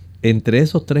 Entre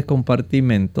esos tres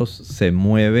compartimentos se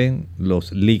mueven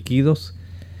los líquidos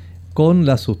con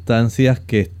las sustancias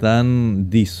que están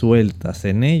disueltas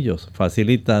en ellos,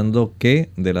 facilitando que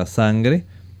de la sangre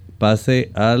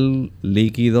pase al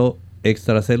líquido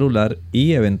extracelular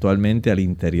y eventualmente al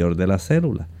interior de la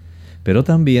célula. Pero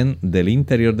también del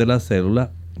interior de la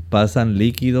célula pasan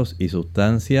líquidos y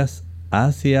sustancias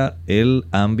hacia el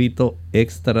ámbito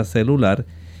extracelular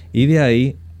y de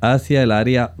ahí hacia el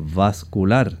área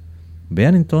vascular.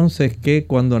 Vean entonces que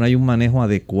cuando no hay un manejo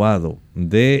adecuado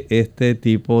de este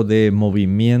tipo de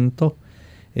movimiento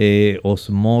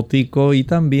osmótico y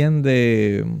también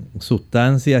de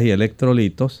sustancias y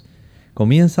electrolitos,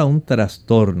 comienza un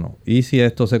trastorno. Y si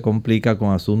esto se complica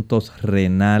con asuntos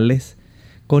renales,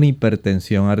 con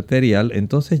hipertensión arterial,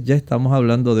 entonces ya estamos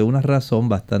hablando de una razón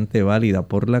bastante válida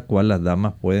por la cual las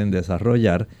damas pueden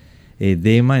desarrollar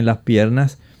edema en las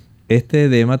piernas. Este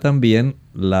edema también,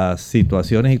 las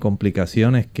situaciones y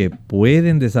complicaciones que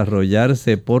pueden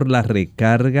desarrollarse por la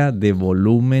recarga de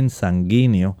volumen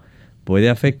sanguíneo, puede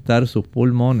afectar sus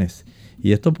pulmones.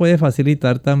 Y esto puede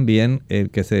facilitar también el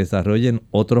que se desarrollen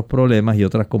otros problemas y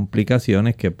otras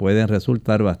complicaciones que pueden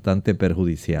resultar bastante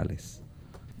perjudiciales.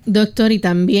 Doctor, y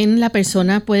también la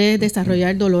persona puede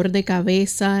desarrollar dolor de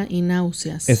cabeza y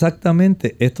náuseas.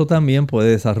 Exactamente, esto también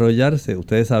puede desarrollarse.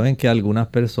 Ustedes saben que algunas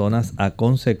personas, a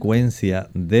consecuencia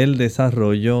del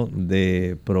desarrollo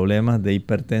de problemas de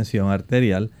hipertensión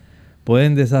arterial,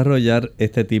 pueden desarrollar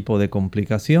este tipo de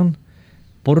complicación.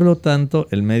 Por lo tanto,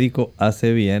 el médico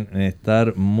hace bien en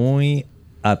estar muy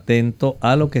atento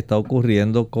a lo que está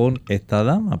ocurriendo con esta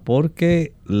dama,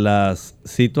 porque las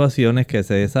situaciones que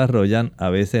se desarrollan a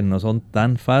veces no son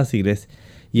tan fáciles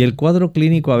y el cuadro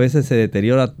clínico a veces se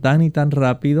deteriora tan y tan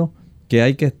rápido que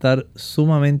hay que estar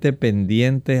sumamente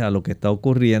pendientes a lo que está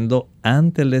ocurriendo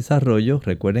ante el desarrollo.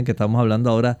 Recuerden que estamos hablando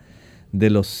ahora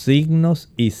de los signos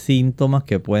y síntomas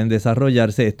que pueden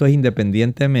desarrollarse. Esto es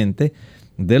independientemente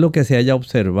de lo que se haya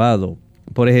observado.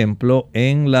 Por ejemplo,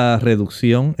 en la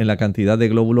reducción en la cantidad de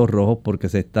glóbulos rojos porque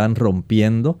se están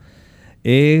rompiendo.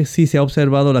 Si se ha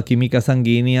observado la química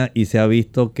sanguínea y se ha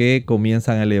visto que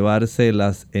comienzan a elevarse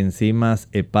las enzimas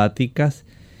hepáticas.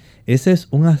 Ese es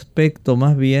un aspecto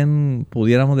más bien,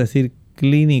 pudiéramos decir,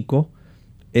 clínico,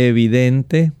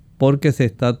 evidente, porque se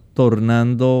está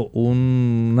tornando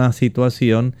una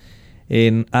situación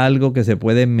en algo que se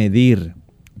puede medir.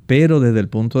 Pero desde el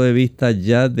punto de vista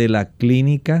ya de la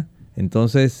clínica,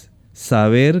 entonces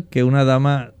saber que una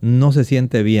dama no se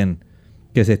siente bien,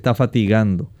 que se está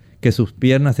fatigando, que sus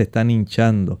piernas se están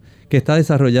hinchando, que está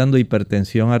desarrollando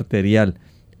hipertensión arterial,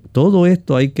 todo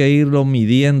esto hay que irlo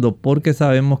midiendo porque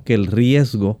sabemos que el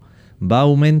riesgo va a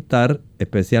aumentar,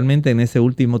 especialmente en ese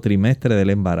último trimestre del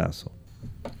embarazo.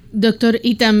 Doctor,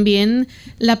 y también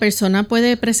la persona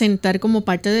puede presentar como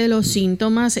parte de los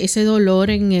síntomas ese dolor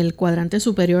en el cuadrante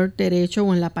superior derecho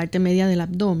o en la parte media del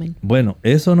abdomen. Bueno,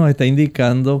 eso nos está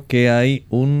indicando que hay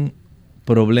un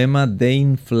problema de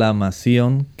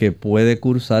inflamación que puede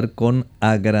cursar con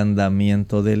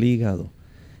agrandamiento del hígado.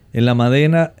 En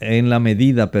la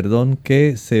medida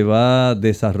que se va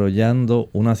desarrollando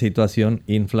una situación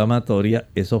inflamatoria,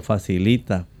 eso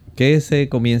facilita que se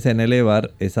comiencen a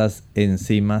elevar esas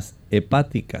enzimas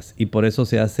hepáticas y por eso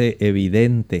se hace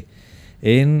evidente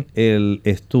en el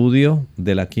estudio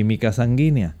de la química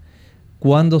sanguínea.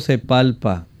 Cuando se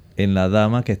palpa en la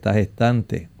dama que está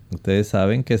gestante, ustedes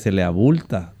saben que se le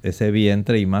abulta ese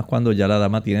vientre y más cuando ya la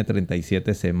dama tiene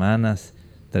 37 semanas,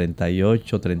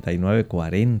 38, 39,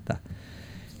 40.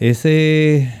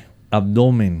 Ese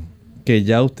abdomen que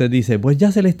ya usted dice, pues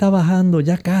ya se le está bajando,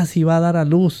 ya casi va a dar a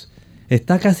luz.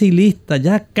 Está casi lista,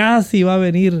 ya casi va a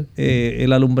venir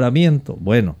el alumbramiento.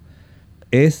 Bueno,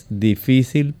 es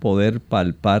difícil poder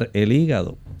palpar el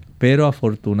hígado, pero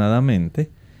afortunadamente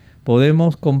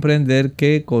podemos comprender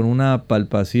que con una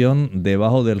palpación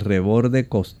debajo del reborde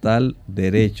costal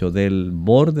derecho, del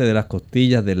borde de las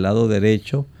costillas del lado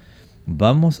derecho,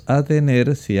 vamos a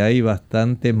tener si hay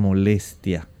bastante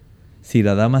molestia. Si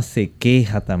la dama se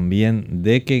queja también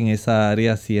de que en esa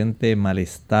área siente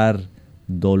malestar,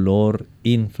 dolor,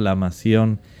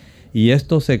 inflamación, y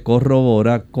esto se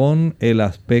corrobora con el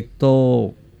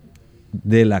aspecto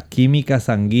de la química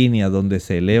sanguínea donde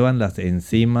se elevan las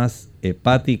enzimas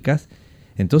hepáticas,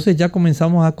 entonces ya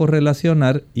comenzamos a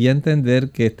correlacionar y a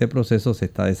entender que este proceso se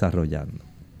está desarrollando.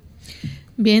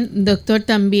 Bien, doctor,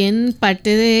 también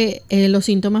parte de los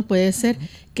síntomas puede ser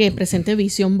que presente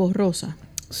visión borrosa.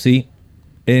 Sí.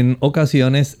 En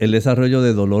ocasiones el desarrollo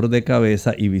de dolor de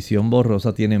cabeza y visión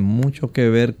borrosa tiene mucho que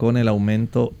ver con el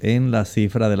aumento en la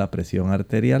cifra de la presión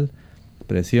arterial.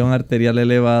 Presión arterial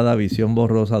elevada, visión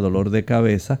borrosa, dolor de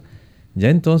cabeza. ya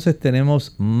entonces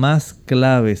tenemos más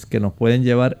claves que nos pueden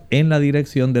llevar en la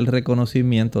dirección del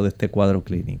reconocimiento de este cuadro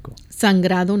clínico.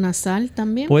 ¿Sangrado nasal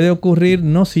también? Puede ocurrir,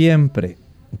 no siempre,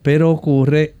 pero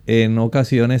ocurre en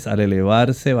ocasiones al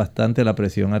elevarse bastante la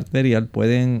presión arterial.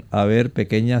 Pueden haber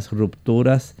pequeñas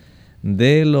rupturas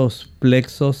de los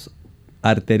plexos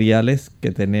arteriales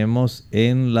que tenemos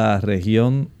en la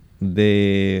región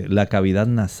de la cavidad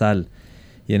nasal.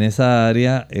 Y en esa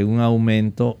área, un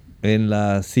aumento en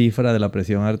la cifra de la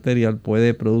presión arterial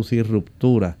puede producir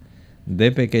ruptura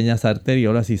de pequeñas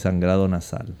arteriolas y sangrado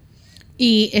nasal.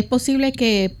 ¿Y es posible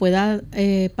que pueda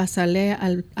pasarle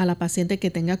a la paciente que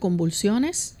tenga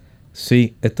convulsiones?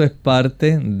 Sí, esto es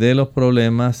parte de los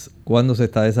problemas cuando se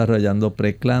está desarrollando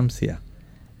preeclampsia.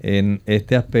 En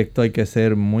este aspecto hay que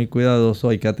ser muy cuidadoso,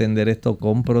 hay que atender esto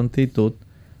con prontitud,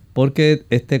 porque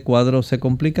este cuadro se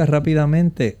complica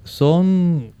rápidamente.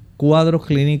 Son cuadros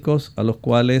clínicos a los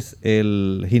cuales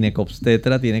el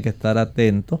ginecobstetra tiene que estar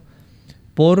atento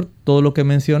por todo lo que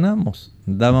mencionamos.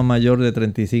 Dama mayor de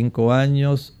 35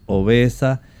 años,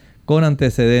 obesa, con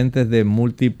antecedentes de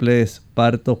múltiples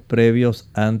partos previos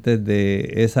antes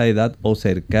de esa edad o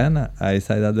cercana a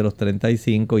esa edad de los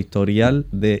 35, historial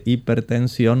de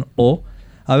hipertensión o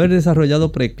haber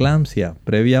desarrollado preeclampsia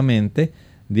previamente,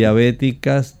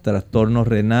 diabéticas, trastornos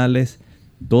renales.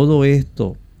 Todo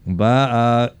esto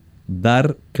va a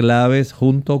dar claves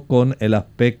junto con el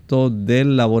aspecto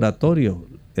del laboratorio,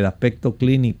 el aspecto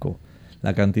clínico,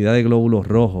 la cantidad de glóbulos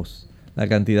rojos, la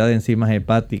cantidad de enzimas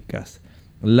hepáticas,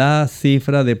 la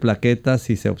cifra de plaquetas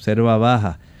si se observa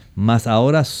baja, más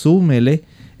ahora súmele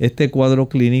este cuadro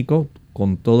clínico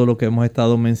con todo lo que hemos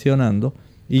estado mencionando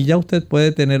y ya usted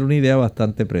puede tener una idea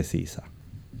bastante precisa.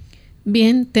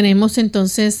 Bien, tenemos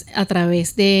entonces a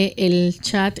través del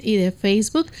chat y de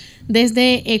Facebook,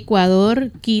 desde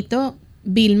Ecuador, Quito,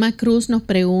 Vilma Cruz nos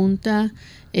pregunta,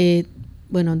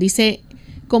 dice,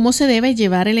 ¿cómo se debe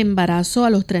llevar el embarazo a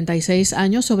los 36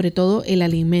 años, sobre todo el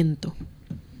alimento?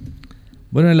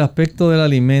 Bueno, el aspecto del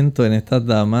alimento en estas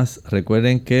damas,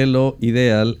 recuerden que lo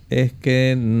ideal es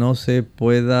que no se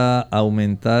pueda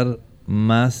aumentar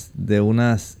más de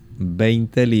unas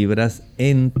 20 libras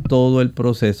en todo el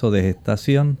proceso de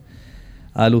gestación.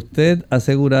 Al usted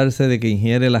asegurarse de que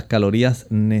ingiere las calorías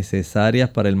necesarias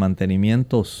para el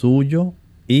mantenimiento suyo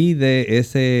y de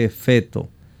ese feto,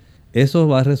 eso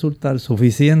va a resultar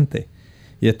suficiente.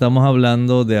 Y estamos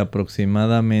hablando de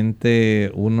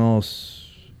aproximadamente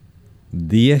unos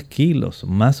 10 kilos,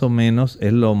 más o menos,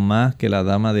 es lo más que la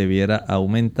dama debiera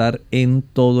aumentar en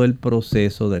todo el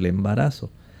proceso del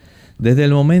embarazo. Desde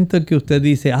el momento en que usted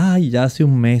dice, ya hace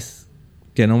un mes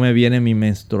que no me viene mi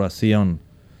menstruación,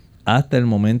 hasta el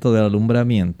momento del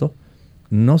alumbramiento,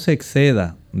 no se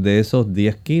exceda de esos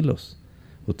 10 kilos.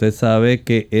 Usted sabe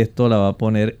que esto la va a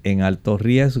poner en alto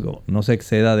riesgo, no se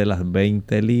exceda de las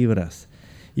 20 libras.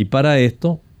 Y para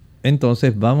esto,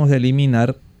 entonces vamos a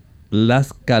eliminar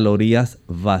las calorías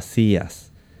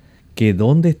vacías. ¿Que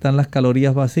dónde están las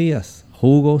calorías vacías?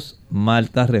 Jugos,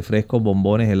 maltas, refrescos,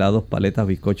 bombones, helados, paletas,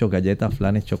 bizcochos, galletas,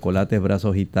 flanes, chocolates,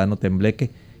 brazos gitanos, tembleque.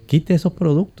 Quite esos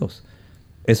productos.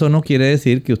 Eso no quiere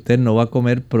decir que usted no va a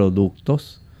comer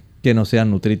productos que no sean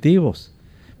nutritivos.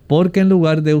 Porque en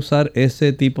lugar de usar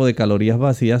ese tipo de calorías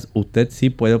vacías, usted sí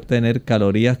puede obtener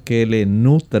calorías que le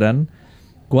nutran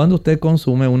cuando usted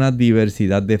consume una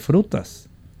diversidad de frutas.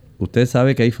 Usted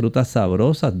sabe que hay frutas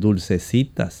sabrosas,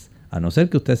 dulcecitas, a no ser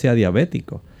que usted sea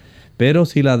diabético. Pero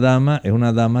si la dama es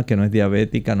una dama que no es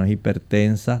diabética, no es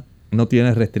hipertensa, no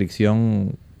tiene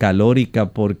restricción calórica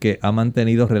porque ha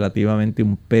mantenido relativamente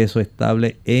un peso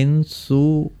estable en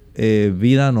su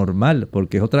vida normal,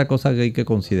 porque es otra cosa que hay que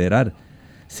considerar.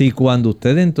 Si cuando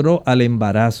usted entró al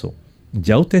embarazo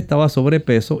ya usted estaba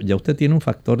sobrepeso, ya usted tiene un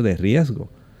factor de riesgo.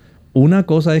 Una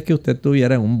cosa es que usted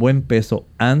tuviera un buen peso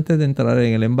antes de entrar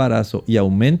en el embarazo y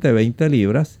aumente 20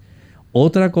 libras.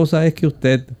 Otra cosa es que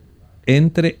usted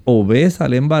entre obesa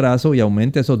al embarazo y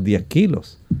aumente esos 10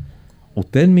 kilos.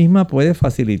 Usted misma puede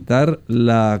facilitar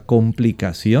la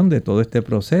complicación de todo este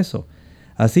proceso.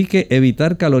 Así que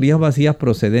evitar calorías vacías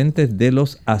procedentes de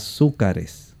los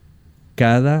azúcares.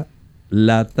 Cada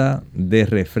lata de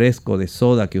refresco, de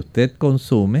soda que usted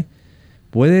consume,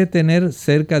 puede tener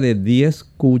cerca de 10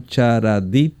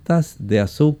 cucharaditas de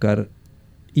azúcar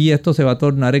y esto se va a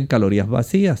tornar en calorías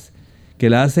vacías que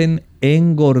la hacen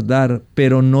engordar,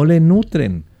 pero no le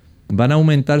nutren. Van a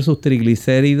aumentar sus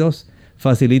triglicéridos,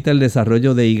 facilita el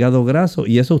desarrollo de hígado graso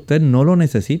y eso usted no lo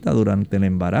necesita durante el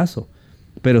embarazo.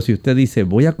 Pero si usted dice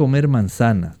voy a comer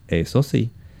manzanas, eso sí.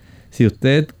 Si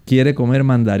usted quiere comer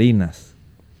mandarinas,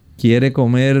 quiere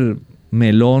comer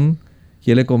melón,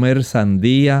 quiere comer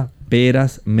sandía,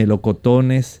 peras,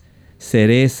 melocotones,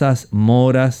 cerezas,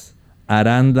 moras,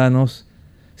 arándanos.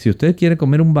 Si usted quiere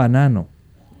comer un banano,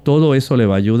 todo eso le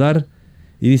va a ayudar.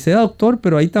 Y dice, doctor,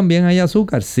 pero ahí también hay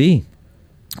azúcar. Sí,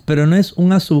 pero no es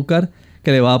un azúcar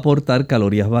que le va a aportar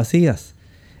calorías vacías.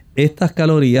 Estas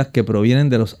calorías que provienen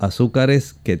de los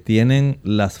azúcares que tienen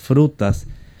las frutas,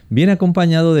 viene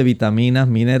acompañado de vitaminas,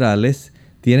 minerales,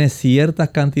 tiene ciertas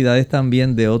cantidades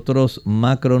también de otros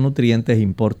macronutrientes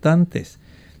importantes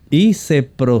y se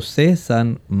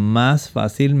procesan más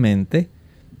fácilmente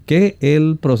que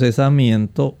el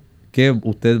procesamiento que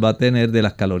usted va a tener de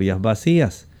las calorías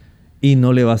vacías y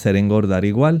no le va a hacer engordar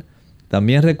igual.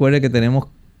 También recuerde que tenemos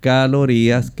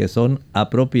calorías que son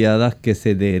apropiadas, que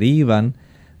se derivan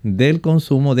del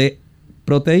consumo de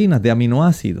proteínas, de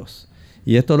aminoácidos.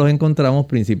 Y esto los encontramos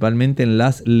principalmente en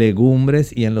las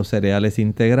legumbres y en los cereales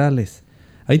integrales.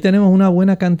 Ahí tenemos una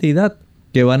buena cantidad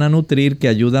que van a nutrir, que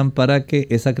ayudan para que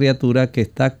esa criatura que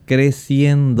está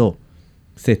creciendo,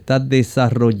 se está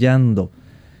desarrollando.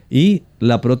 Y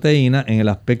la proteína en el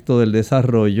aspecto del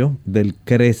desarrollo, del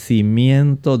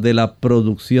crecimiento, de la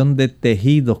producción de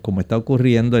tejidos, como está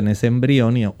ocurriendo en ese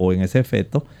embrión o en ese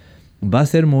feto, va a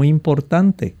ser muy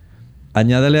importante.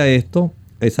 Añádale a esto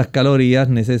esas calorías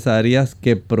necesarias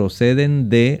que proceden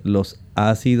de los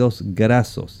ácidos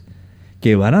grasos,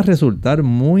 que van a resultar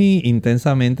muy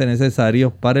intensamente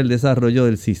necesarios para el desarrollo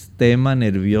del sistema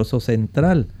nervioso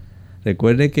central.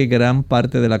 Recuerde que gran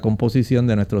parte de la composición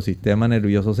de nuestro sistema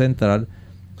nervioso central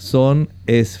son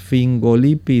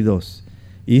esfingolípidos.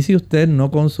 Y si usted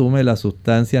no consume las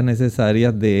sustancias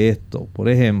necesarias de esto, por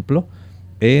ejemplo,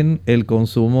 en el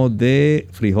consumo de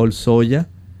frijol soya,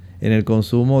 en el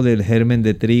consumo del germen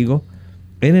de trigo,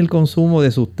 en el consumo de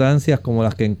sustancias como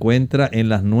las que encuentra en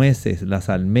las nueces, las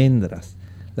almendras,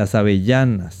 las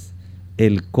avellanas,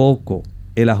 el coco,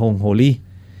 el ajonjolí.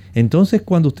 Entonces,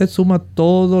 cuando usted suma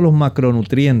todos los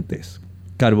macronutrientes,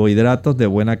 carbohidratos de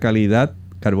buena calidad,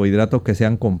 carbohidratos que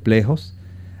sean complejos,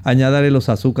 añádale los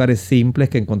azúcares simples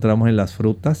que encontramos en las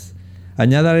frutas,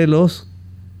 añádale los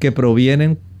que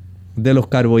provienen de los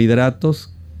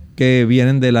carbohidratos que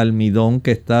vienen del almidón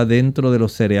que está dentro de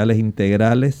los cereales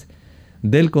integrales,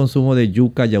 del consumo de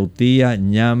yuca, yautía,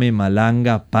 ñame,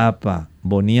 malanga, papa,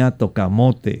 boniato,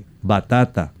 camote,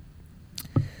 batata.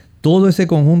 Todo ese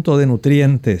conjunto de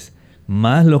nutrientes,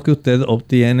 más lo que usted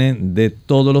obtiene de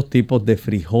todos los tipos de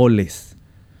frijoles,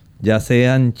 ya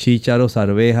sean chícharos,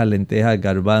 arvejas, lentejas,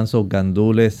 garbanzos,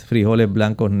 gandules, frijoles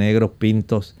blancos, negros,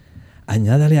 pintos.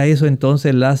 Añádale a eso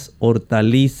entonces las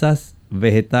hortalizas,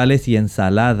 vegetales y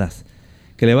ensaladas,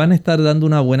 que le van a estar dando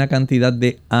una buena cantidad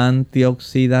de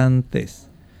antioxidantes,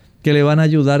 que le van a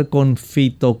ayudar con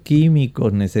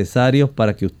fitoquímicos necesarios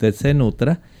para que usted se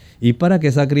nutra y para que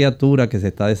esa criatura que se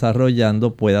está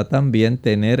desarrollando pueda también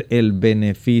tener el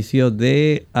beneficio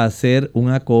de hacer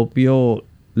un acopio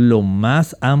lo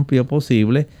más amplio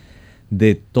posible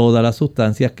de todas las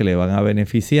sustancias que le van a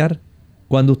beneficiar.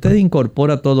 Cuando usted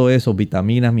incorpora todo eso,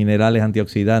 vitaminas, minerales,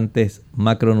 antioxidantes,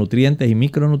 macronutrientes y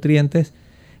micronutrientes,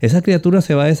 esa criatura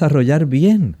se va a desarrollar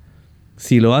bien.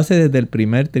 Si lo hace desde el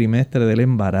primer trimestre del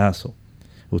embarazo,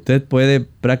 usted puede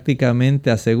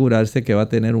prácticamente asegurarse que va a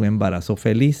tener un embarazo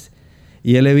feliz.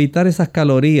 Y el evitar esas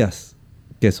calorías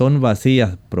que son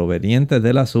vacías provenientes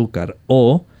del azúcar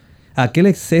o aquel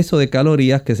exceso de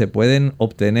calorías que se pueden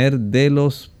obtener de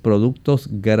los productos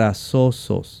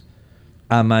grasosos,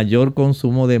 a mayor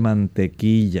consumo de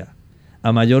mantequilla,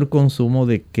 a mayor consumo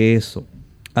de queso,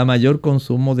 a mayor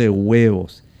consumo de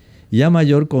huevos y a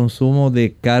mayor consumo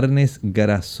de carnes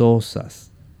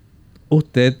grasosas,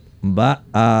 usted va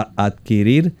a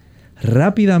adquirir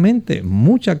rápidamente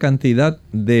mucha cantidad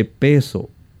de peso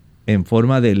en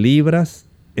forma de libras,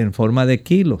 en forma de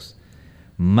kilos.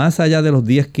 Más allá de los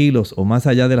 10 kilos o más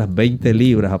allá de las 20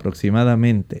 libras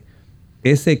aproximadamente,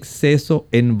 ese exceso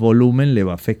en volumen le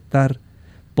va a afectar.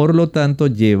 Por lo tanto,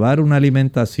 llevar una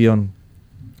alimentación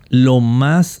lo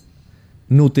más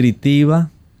nutritiva,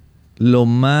 lo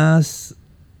más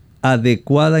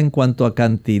adecuada en cuanto a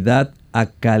cantidad, a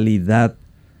calidad,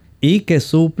 y que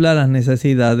supla las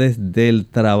necesidades del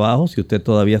trabajo si usted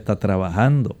todavía está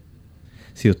trabajando.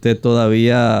 Si usted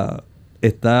todavía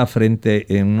está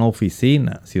frente en una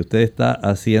oficina, si usted está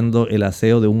haciendo el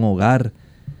aseo de un hogar,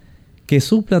 que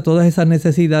supla todas esas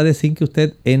necesidades sin que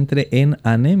usted entre en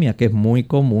anemia, que es muy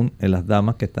común en las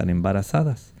damas que están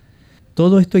embarazadas.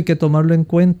 Todo esto hay que tomarlo en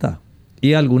cuenta.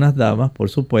 Y algunas damas, por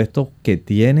supuesto, que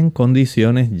tienen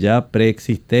condiciones ya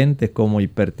preexistentes como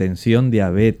hipertensión,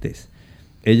 diabetes,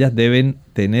 ellas deben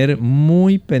tener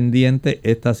muy pendiente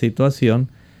esta situación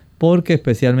porque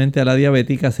especialmente a la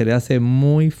diabética se le hace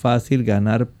muy fácil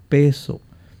ganar peso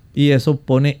y eso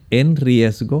pone en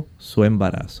riesgo su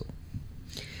embarazo.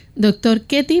 Doctor,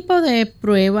 ¿qué tipo de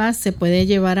pruebas se puede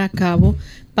llevar a cabo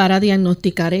para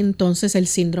diagnosticar entonces el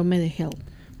síndrome de HELLP?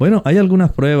 Bueno, hay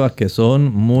algunas pruebas que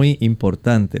son muy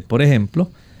importantes. Por ejemplo,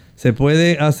 se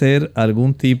puede hacer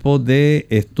algún tipo de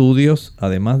estudios,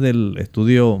 además del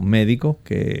estudio médico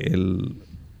que el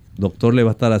doctor le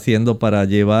va a estar haciendo para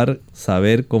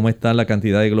saber cómo está la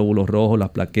cantidad de glóbulos rojos, las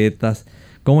plaquetas,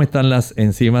 cómo están las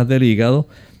enzimas del hígado.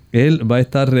 Él va a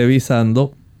estar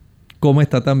revisando cómo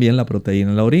está también la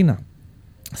proteína en la orina.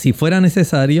 Si fuera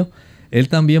necesario, él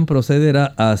también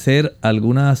procederá a hacer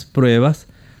algunas pruebas,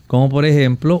 como por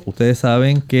ejemplo, ustedes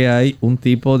saben que hay un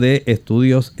tipo de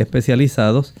estudios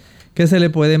especializados que se le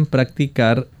pueden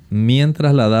practicar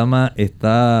mientras la dama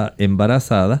está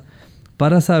embarazada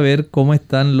para saber cómo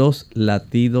están los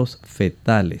latidos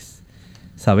fetales.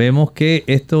 Sabemos que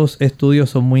estos estudios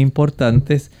son muy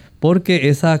importantes porque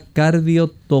esa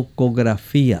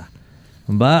cardiotocografía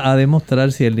va a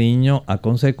demostrar si el niño, a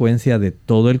consecuencia de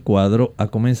todo el cuadro, ha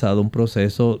comenzado un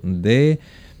proceso de,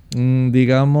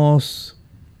 digamos,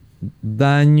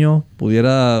 daño,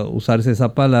 pudiera usarse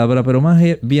esa palabra, pero más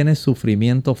bien es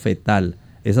sufrimiento fetal.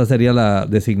 Esa sería la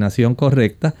designación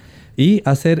correcta. Y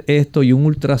hacer esto y un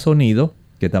ultrasonido,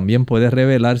 que también puede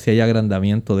revelar si hay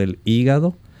agrandamiento del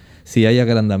hígado, si hay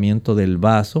agrandamiento del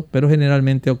vaso, pero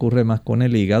generalmente ocurre más con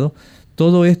el hígado.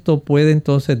 Todo esto puede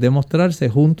entonces demostrarse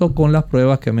junto con las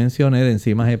pruebas que mencioné de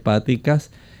enzimas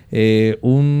hepáticas,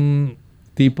 un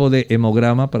tipo de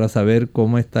hemograma para saber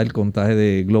cómo está el contagio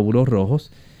de glóbulos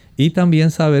rojos y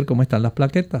también saber cómo están las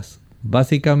plaquetas.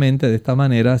 Básicamente de esta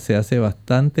manera se hace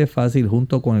bastante fácil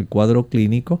junto con el cuadro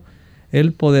clínico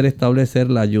el poder establecer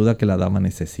la ayuda que la dama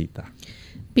necesita.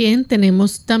 Bien,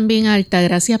 tenemos también a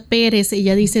Altagracia Pérez.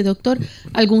 Ella dice, doctor,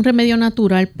 ¿algún remedio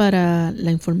natural para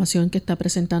la información que está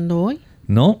presentando hoy?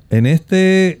 No, en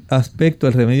este aspecto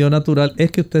el remedio natural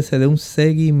es que usted se dé un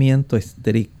seguimiento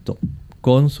estricto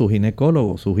con su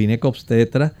ginecólogo. Su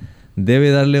ginecobstetra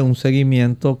debe darle un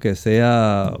seguimiento que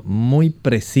sea muy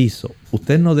preciso.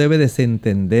 Usted no debe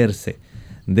desentenderse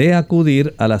de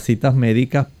acudir a las citas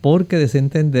médicas porque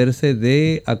desentenderse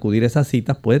de acudir a esas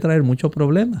citas puede traer muchos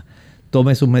problemas.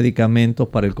 Tome sus medicamentos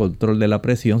para el control de la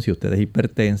presión si usted es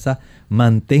hipertensa.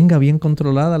 Mantenga bien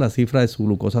controlada la cifra de su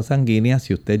glucosa sanguínea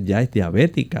si usted ya es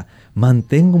diabética.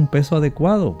 Mantenga un peso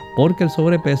adecuado porque el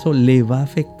sobrepeso le va a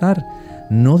afectar.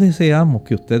 No deseamos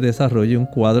que usted desarrolle un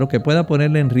cuadro que pueda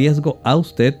ponerle en riesgo a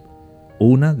usted.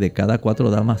 1 de cada 4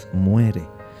 damas muere.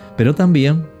 Pero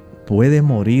también puede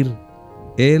morir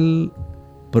el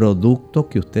producto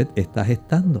que usted está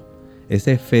gestando.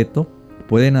 Ese feto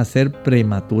puede nacer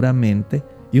prematuramente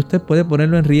y usted puede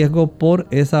ponerlo en riesgo por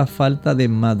esa falta de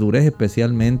madurez,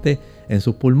 especialmente en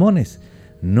sus pulmones.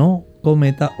 No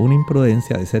cometa una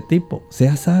imprudencia de ese tipo.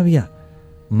 Sea sabia.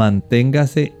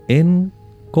 Manténgase en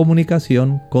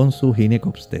comunicación con su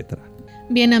ginecobstetra.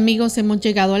 Bien amigos, hemos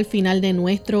llegado al final de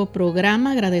nuestro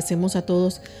programa. Agradecemos a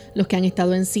todos los que han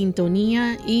estado en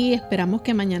sintonía y esperamos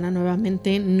que mañana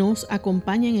nuevamente nos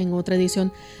acompañen en otra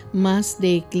edición más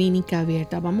de Clínica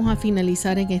Abierta. Vamos a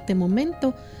finalizar en este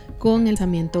momento con el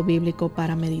pensamiento bíblico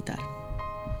para meditar.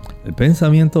 El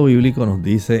pensamiento bíblico nos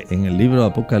dice en el libro de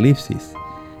Apocalipsis,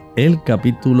 el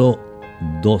capítulo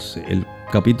 12, el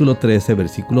capítulo 13,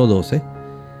 versículo 12,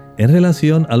 en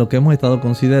relación a lo que hemos estado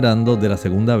considerando de la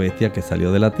segunda bestia que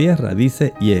salió de la tierra.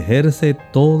 Dice, y ejerce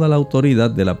toda la autoridad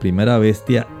de la primera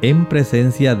bestia en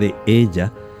presencia de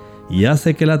ella, y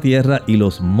hace que la tierra y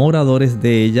los moradores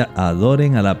de ella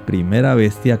adoren a la primera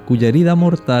bestia cuya herida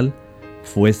mortal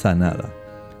fue sanada.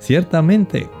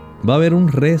 Ciertamente va a haber un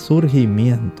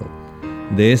resurgimiento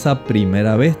de esa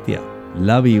primera bestia.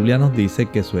 La Biblia nos dice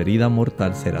que su herida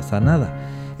mortal será sanada.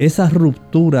 Esa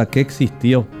ruptura que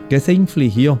existió, que se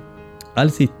infligió al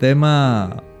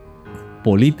sistema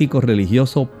político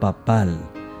religioso papal,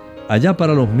 allá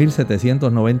para los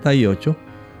 1798,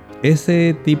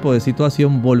 ese tipo de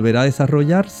situación volverá a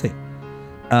desarrollarse.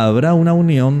 Habrá una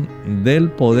unión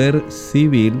del poder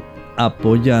civil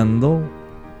apoyando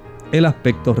el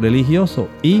aspecto religioso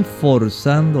y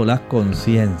forzando las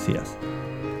conciencias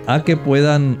a que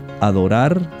puedan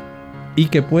adorar y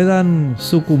que puedan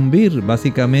sucumbir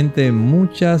básicamente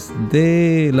muchas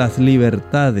de las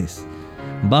libertades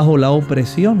bajo la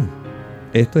opresión.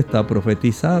 Esto está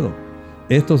profetizado.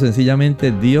 Esto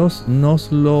sencillamente Dios nos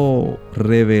lo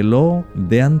reveló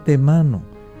de antemano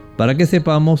para que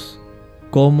sepamos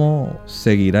cómo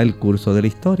seguirá el curso de la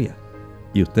historia.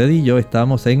 Y usted y yo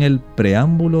estamos en el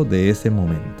preámbulo de ese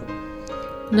momento.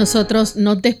 Nosotros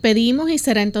nos despedimos y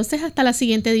será entonces hasta la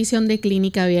siguiente edición de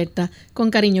Clínica Abierta.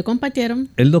 Con cariño compartieron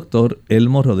el doctor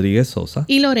Elmo Rodríguez Sosa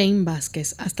y Lorraine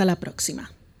Vázquez. Hasta la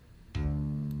próxima.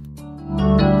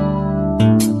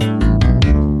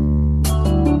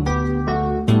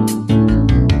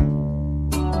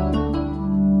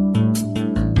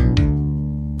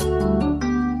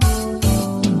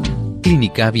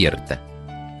 Clínica Abierta.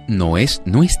 No es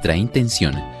nuestra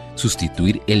intención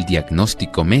sustituir el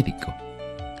diagnóstico médico.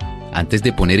 Antes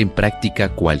de poner en práctica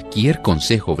cualquier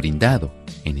consejo brindado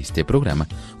en este programa,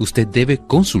 usted debe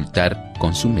consultar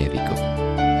con su médico.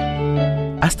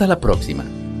 Hasta la próxima.